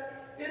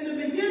that in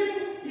the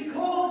beginning, He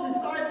called the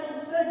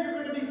disciples, said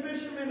you're going to be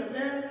fishermen of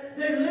men.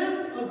 They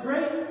lived a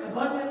great,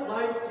 abundant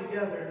life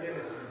together in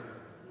ministry.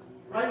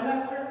 Right,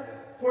 Pastor?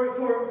 For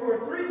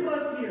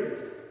 3+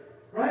 years.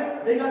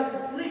 Right? They got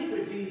to sleep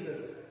with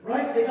Jesus.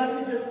 Right? They got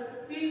to just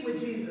eat with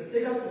Jesus.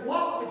 They got to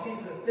walk with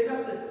Jesus. They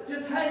got to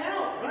just hang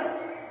out, right?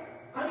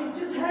 I mean,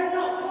 just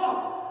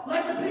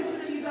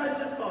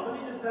saw,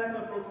 let me just back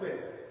up real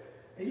quick.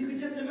 And you can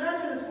just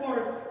imagine as far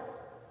as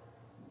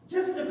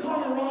just the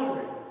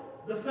camaraderie,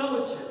 the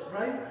fellowship,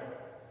 right?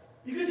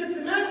 You can just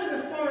imagine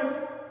as far as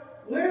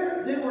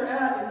where they were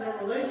at in their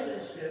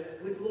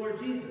relationship with Lord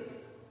Jesus.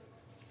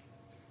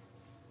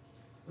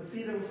 But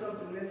see, there was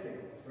something missing,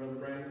 Brother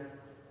Brandon.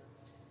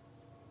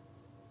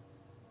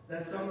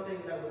 That something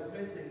that was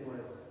missing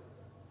was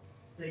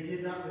they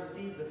did not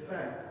receive the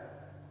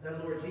fact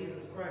that Lord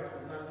Jesus Christ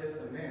was not just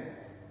a man.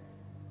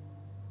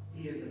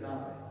 He is Agape.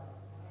 Amen.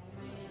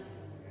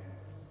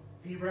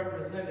 He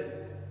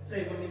represented,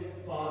 say with me,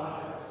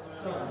 Father,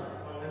 Son,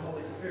 and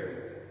Holy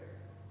Spirit.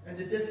 And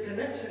the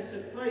disconnection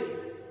took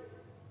place,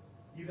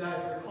 you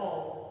guys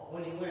recall,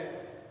 when he went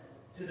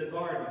to the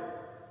garden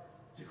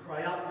to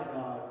cry out to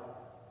God,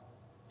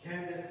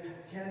 can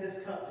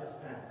this cup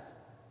just pass?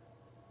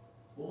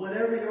 Well,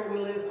 whatever your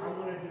will is, I'm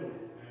going to do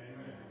it.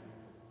 Amen.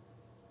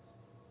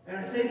 And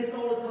I say this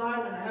all the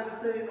time, and I haven't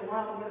said it in a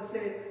while. I'm going to say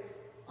it.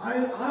 I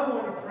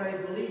want to pray,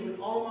 believe with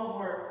all my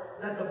heart,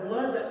 that the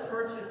blood that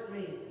purchased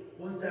me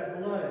was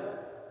that blood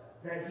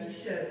that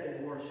he shed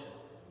in worship.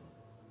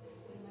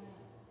 Amen.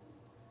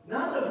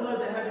 Not the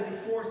blood that had to be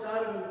forced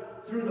out of him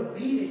through the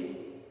beating,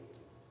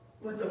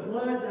 but the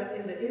blood that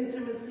in the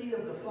intimacy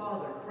of the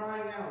Father,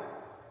 crying out,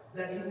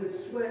 that he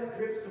would sweat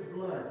drips of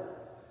blood,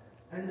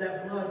 and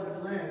that blood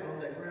would land on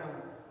that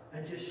ground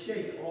and just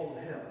shake all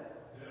of hell.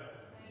 Yeah.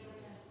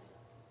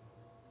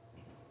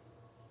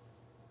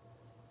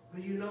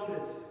 But you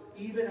notice,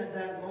 even at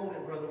that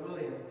moment, Brother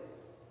William,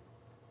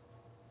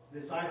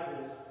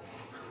 disciples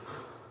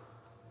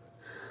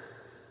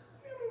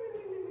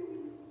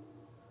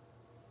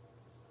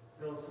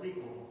fell asleep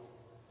on him,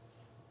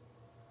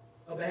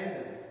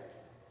 abandoned him.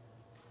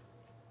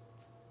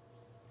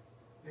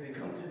 And it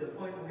comes to the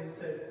point where he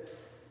said,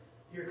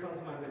 here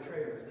comes my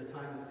betrayer. The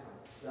time has come.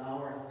 The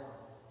hour has come.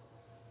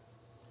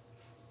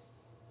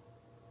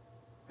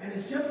 And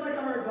it's just like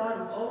our God,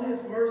 with all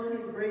his mercy,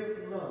 grace,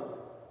 and love,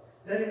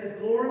 that in his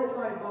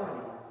glorified body,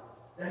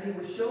 that he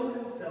would show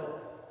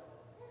himself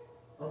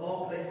of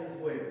all places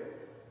where?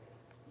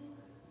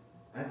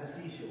 At the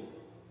seashore.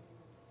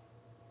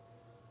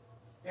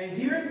 And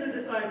here's the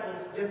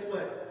disciples, guess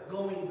what?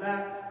 Going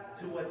back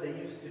to what they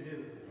used to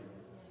do.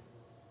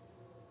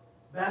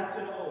 Back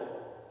to the old.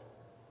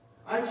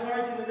 I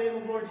charge you in the name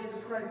of Lord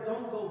Jesus Christ,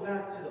 don't go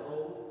back to the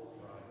old.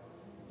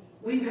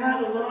 We've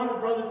had a lot of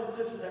brothers and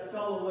sisters that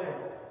fell away.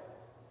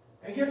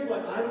 And guess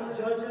what? I don't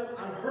judge them.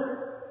 I'm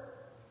hurt.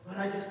 But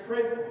I just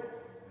pray for them.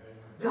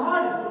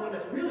 God is the one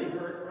that's really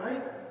hurt,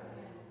 right?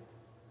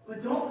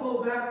 But don't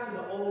go back to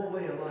the old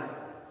way of life.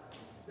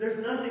 There's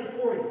nothing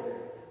for you.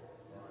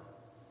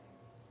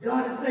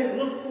 God is saying,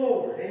 look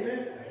forward.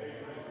 Amen?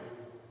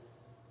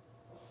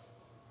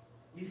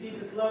 You see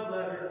this love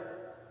letter.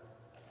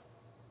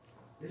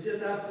 It's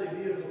just absolutely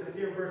beautiful, because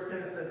here in verse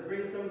 10 it says,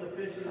 bring some of the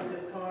fish you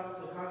just caught.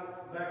 So come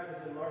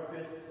back to the large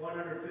fish,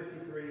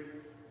 153.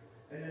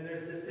 And then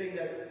there's this thing,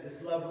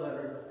 this love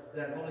letter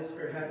that Holy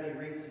Spirit had me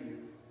read to you.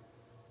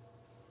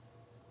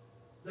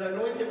 The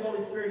anointed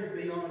Holy Spirit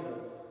is beyond us.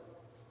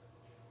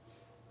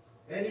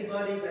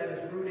 Anybody that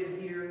is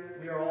rooted here,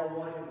 we are all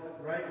one,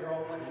 right? We're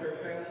all one church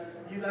family.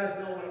 You guys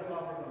know what I'm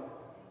talking about.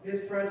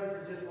 His presence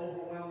is just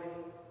overwhelming.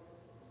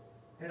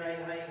 And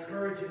I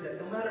encourage you that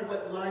no matter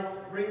what life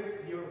brings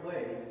your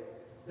way,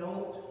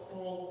 don't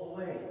fall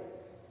away.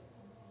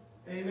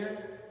 Amen?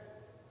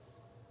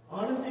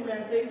 Honestly, may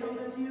I say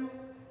something to you?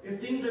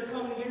 If things are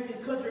coming against you, it's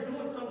because you're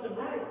doing something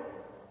right.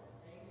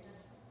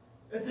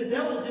 It's the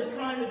devil just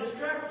trying to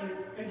distract you.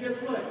 And guess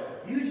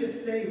what? You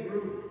just stay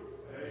rooted.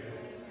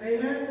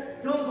 Amen?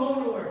 Don't go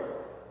nowhere.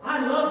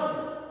 I love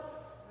you.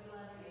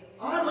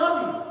 I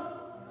love you.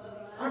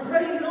 I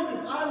pray you know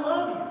this. I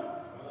love you.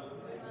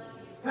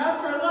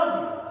 Pastor, I love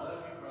you.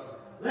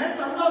 Lance,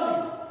 I love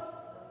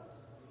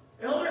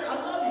you. Elder, I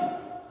love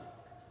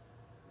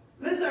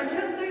you. Listen, I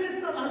can't say this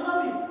stuff. I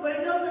love you. But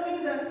it doesn't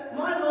mean that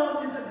my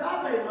love is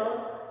agape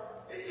love.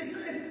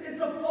 It's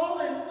a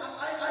fallen.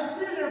 I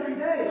sin every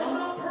day. I'm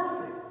not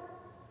perfect.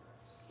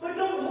 But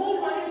don't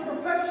hold my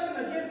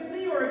imperfection against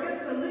me or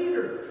against the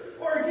leader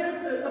or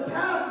against the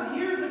past, the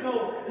years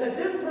ago, that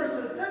this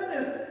person said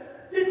this.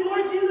 Did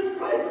Lord Jesus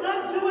Christ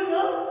not do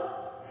enough?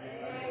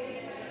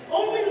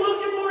 Only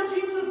look at Lord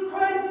Jesus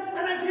Christ,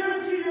 and I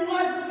guarantee your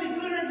life will be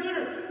gooder and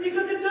gooder.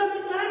 Because it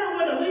doesn't matter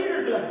what a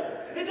leader does.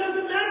 It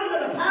doesn't matter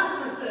what a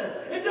pastor says.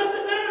 It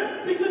doesn't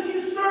matter, because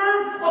you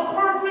serve a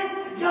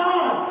perfect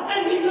God,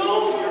 and he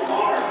knows your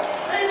heart.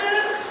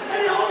 Amen?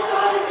 And all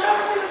God is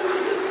asking you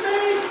is to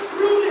stay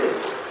rooted.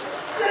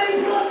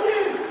 Stay plugged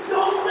in.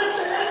 Don't let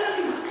the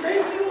enemy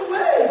take you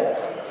away.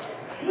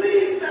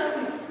 Please,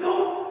 family,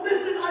 don't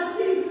listen. I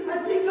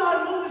see God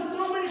moving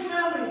so many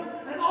families,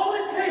 and all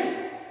it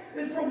takes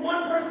is for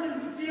one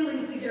person's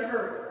feelings to get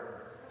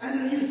hurt. And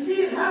then you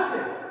see it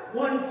happen.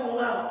 One fall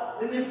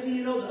out. The next thing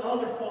you know, the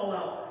other fall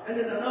out. And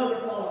then another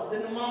fall out.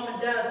 Then the mom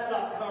and dad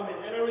stop coming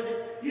and everything.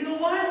 You know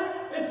why?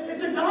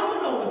 It's a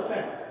domino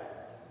effect.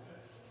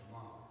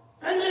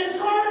 And the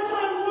entire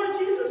time, Lord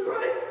Jesus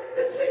Christ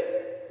is saying,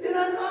 did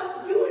I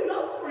not do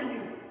enough for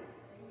you?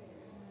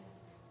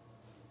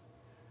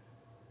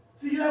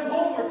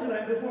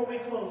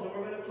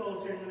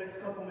 close here in the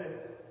next couple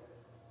minutes.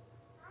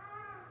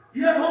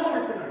 You have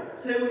homework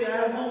tonight. Say with me, I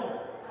have homework.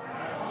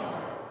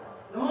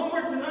 The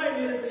homework tonight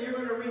is that you're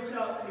going to reach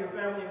out to your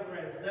family and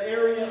friends, the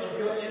area of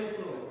your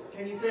influence.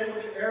 Can you say it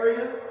with me?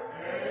 Area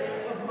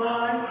of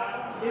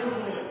my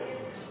influence.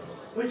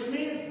 Which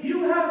means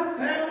you have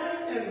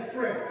family and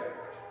friends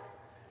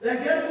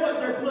that, guess what?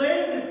 They're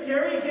playing this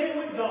scary game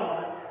with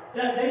God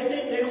that they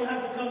think they don't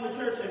have to come to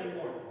church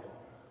anymore.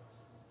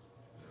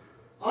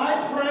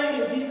 I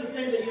pray in Jesus'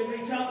 name that you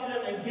reach out to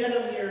them and get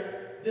them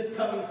here this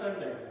coming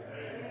Sunday.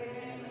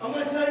 I'm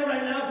going to tell you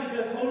right now,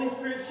 because Holy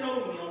Spirit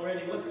showed me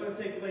already what's going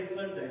to take place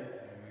Sunday.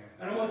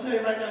 And I'm going to tell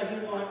you right now,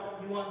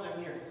 you want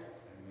them here.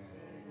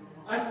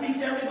 I speak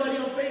to everybody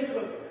on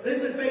Facebook.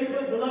 Listen,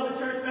 Facebook, Beloved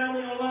Church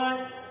Family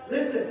Online.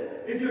 Listen,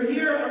 if you're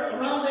here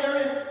around the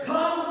area,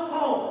 come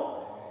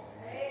home.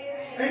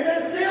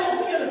 Amen. Say all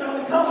together,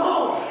 family. Come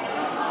home.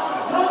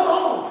 Come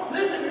home.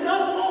 Listen,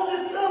 enough of all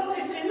this stuff.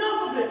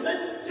 Enough of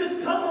it.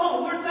 Just come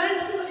home. We're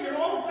thankful that you're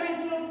on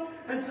Facebook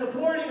and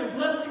supporting and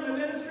blessing the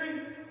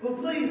ministry. But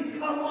please,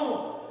 come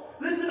home.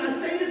 Listen, I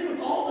say this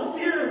with all the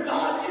fear of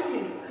God in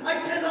me. I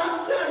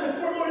cannot stand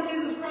before Lord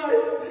Jesus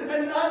Christ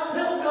and not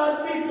tell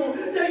God's people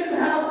that you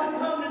have to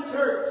come to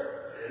church.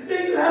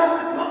 That you have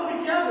to come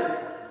together.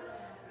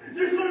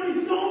 There's going to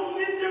be so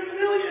many, there are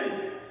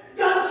millions.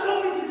 God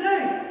showed me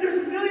today,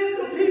 there's millions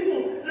of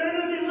people that are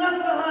going to be left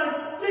behind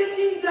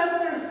thinking that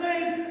they're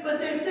saved, but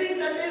they think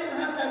that they don't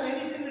have to have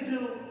anything to do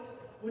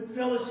with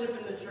fellowship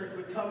in the church,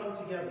 with coming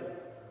together.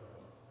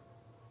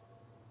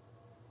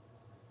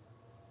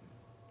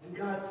 And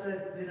God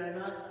said, did I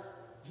not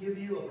give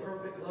you a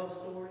perfect love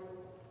story?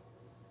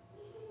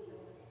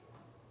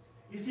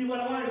 You see, what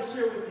I wanted to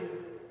share with you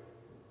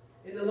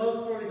in the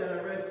love story that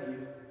I read to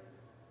you,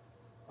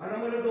 and I'm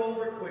going to go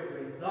over it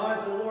quickly. The eyes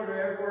of the Lord are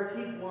everywhere.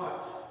 Keep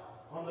watch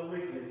on the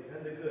wicked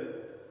and the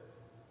good.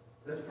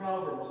 That's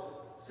Proverbs.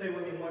 Say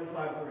with me,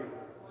 153.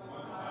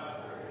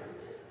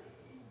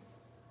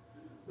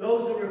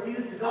 Those who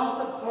refuse to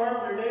gossip, harm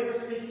their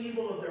neighbors, speak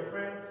evil of their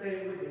friends. Say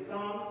it with me.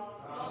 Psalms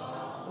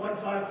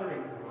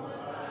 153.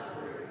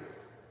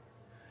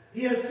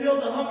 He has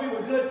filled the hungry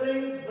with good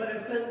things, but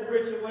has sent the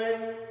rich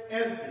away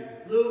empty.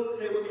 Luke,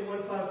 say it with me,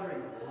 153.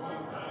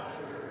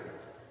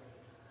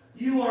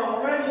 You are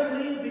already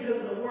clean because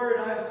of the word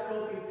I have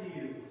spoken to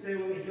you. Say it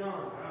with me,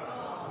 John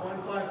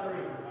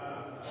 153.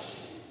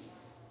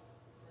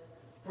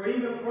 For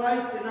even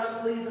Christ did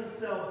not please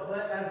himself,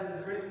 but as it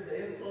is written, the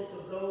insults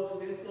of those who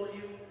insult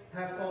you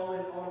have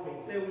fallen on me.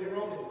 Say it with me,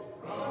 Romans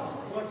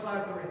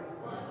 153.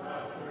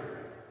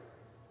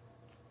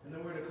 And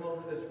then we're going to close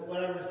with this. For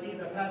what I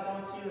received, I pass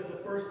on to you as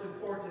of first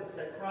importance,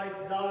 that Christ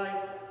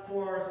died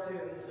for our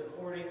sins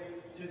according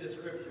to the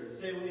Scriptures.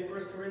 Say with me,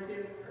 1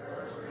 Corinthians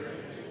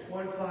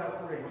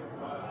 1:5-3.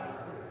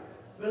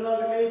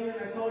 Beloved Mason,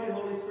 I told you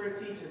Holy Spirit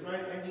teaches,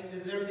 right? And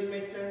does everything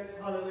make sense?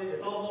 Hallelujah.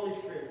 It's all Holy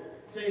Spirit.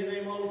 Say his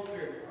name, Holy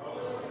Spirit.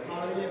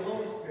 Hallelujah,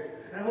 Holy Spirit.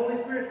 And Holy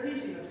Spirit's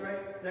teaching us,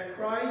 right? That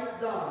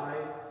Christ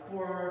died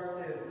for our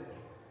sins.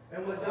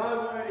 And what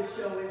God wanted to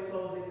show in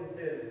closing is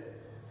this.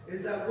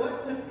 Is that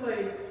what took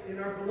place in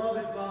our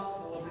beloved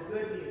gospel of the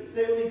good news.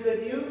 Say with me,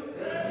 good news?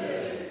 Good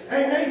news.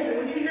 Hey Mason,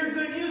 when you hear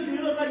good news, do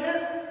you look like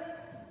that?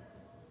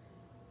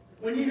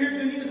 When you hear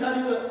good news, how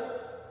do you look?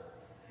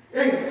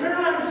 Hey, turn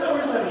around and show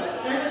everybody.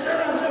 Hey, turn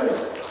around and show us.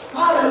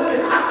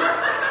 Hallelujah.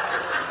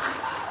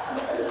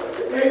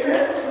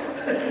 Amen.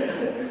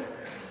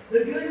 The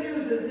good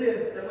news is this,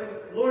 that when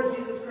Lord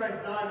Jesus Christ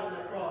died on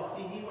the cross,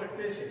 see, he went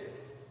fishing.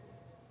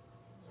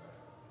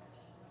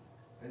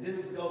 And this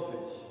is go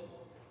fish.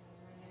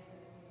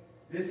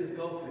 This is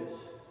go fish.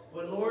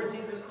 What Lord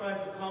Jesus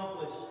Christ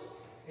accomplished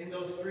in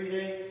those 3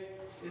 days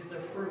is the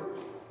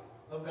fruit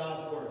of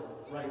God's word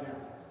right now.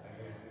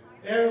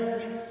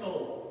 Every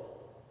soul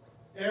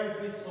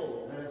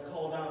that is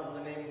called out in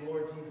the name of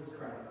Lord Jesus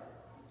Christ,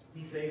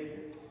 he saved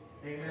you.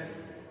 Amen.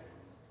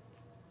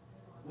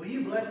 Will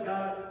you bless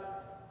God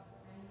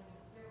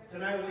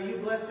tonight? Will you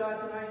bless God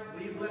tonight?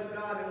 Will you bless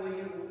God, and will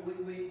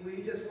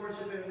you just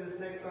worship him in this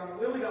next song?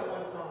 We only got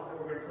one song that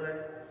we're going to play.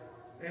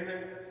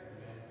 Amen.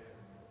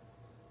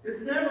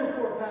 It's never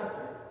for a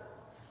pastor.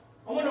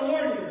 I want to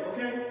warn you,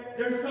 okay?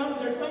 There's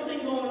something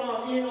going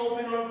on in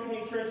Open Arms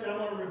Community Church that I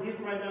want to rebuke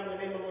right now in the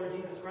name of Lord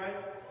Jesus Christ.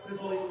 Because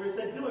Holy Spirit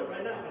said, do it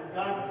right now. And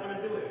God is going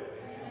to do it.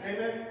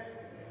 Amen?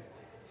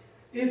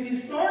 If you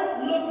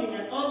start looking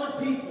at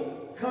other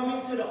people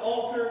coming to the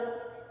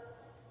altar,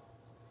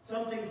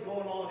 something's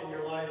going on in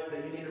your life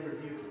that you need to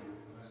rebuke.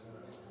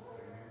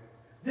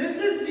 This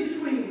is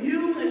between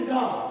you and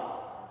God.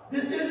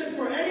 This isn't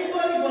for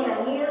anybody but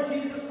our Lord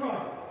Jesus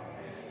Christ.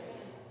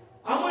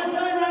 I'm going to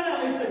tell you right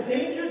now, it's a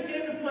dangerous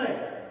game to play.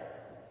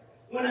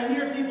 When I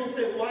hear people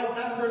say, why is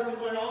that person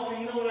going to altar?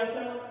 You know what I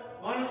tell them?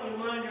 Why don't you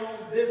mind your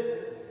own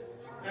business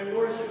and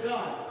worship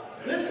God?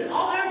 Listen,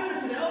 I'll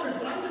answer to the elders,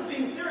 but I'm just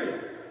being serious.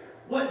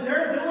 What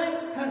they're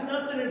doing has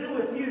nothing to do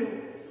with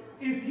you.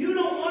 If you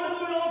don't want to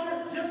do an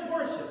altar, just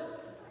worship.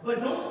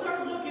 But don't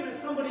start looking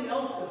at somebody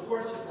else's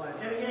worship life.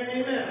 And again,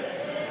 amen.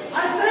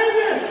 I say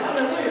this.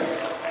 Hallelujah.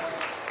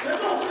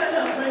 Let's all stand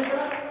up, praise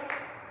God.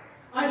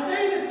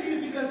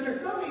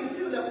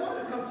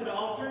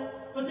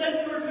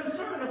 then you are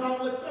concerned about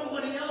what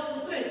somebody else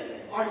will think.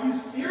 Are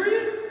you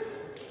serious?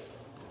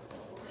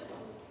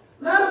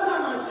 Last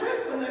time I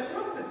checked, when that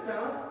trumpet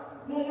sounds,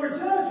 when we're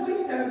judged, we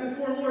stand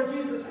before Lord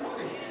Jesus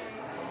Christ.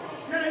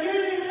 Can I get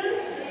an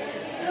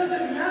amen? Does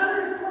it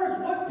matter as far as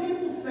what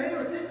people say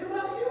or think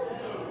about you?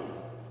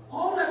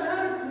 All that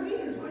matters to me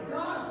is what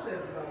God says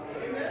about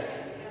you. Amen?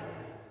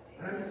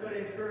 And I'm just going to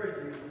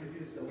encourage you to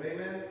do so.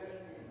 Amen?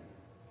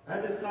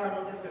 At this time,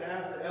 I'm just going to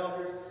ask the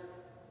elders,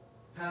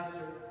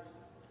 pastor,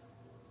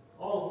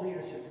 all of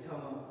leadership to come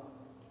up.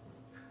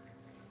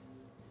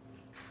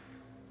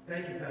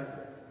 Thank you,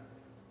 Pastor.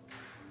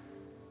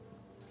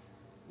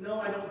 No,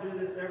 I don't do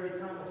this every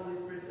time the Holy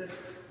Spirit says,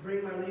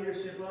 bring my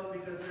leadership up,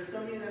 because there's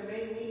somebody that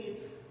may need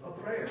a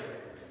prayer.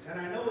 And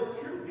I know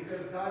it's true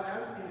because God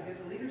asked me to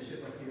get the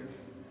leadership up here.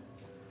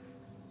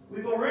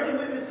 We've already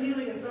witnessed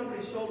healing in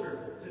somebody's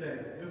shoulder today,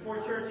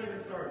 before church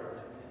even started.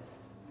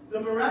 The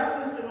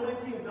miraculous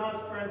anointing of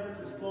God's presence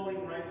is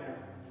flowing right now.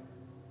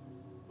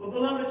 But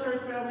beloved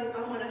church family,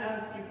 I'm going to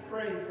ask you,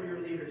 pray for your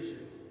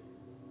leadership.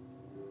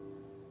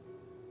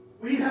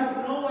 We have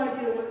no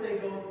idea what they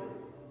go through.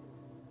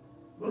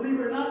 Believe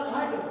it or not,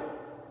 I don't.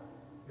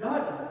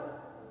 God does.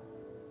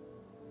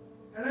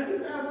 And I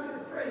just ask you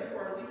to pray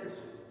for our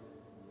leadership.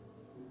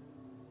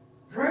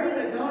 Pray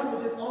that God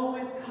will just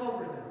always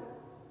cover them.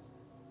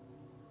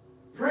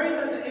 Pray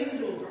that the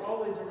angels are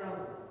always around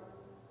them.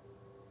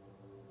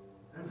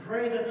 And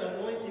pray that the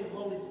anointing of the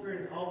Holy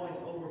Spirit is always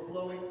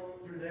overflowing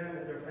through them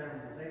and their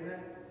families. Amen?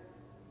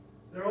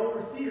 They're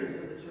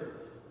overseers of the church.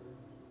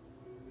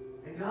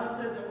 And God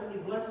says that when you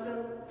bless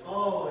them,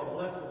 oh,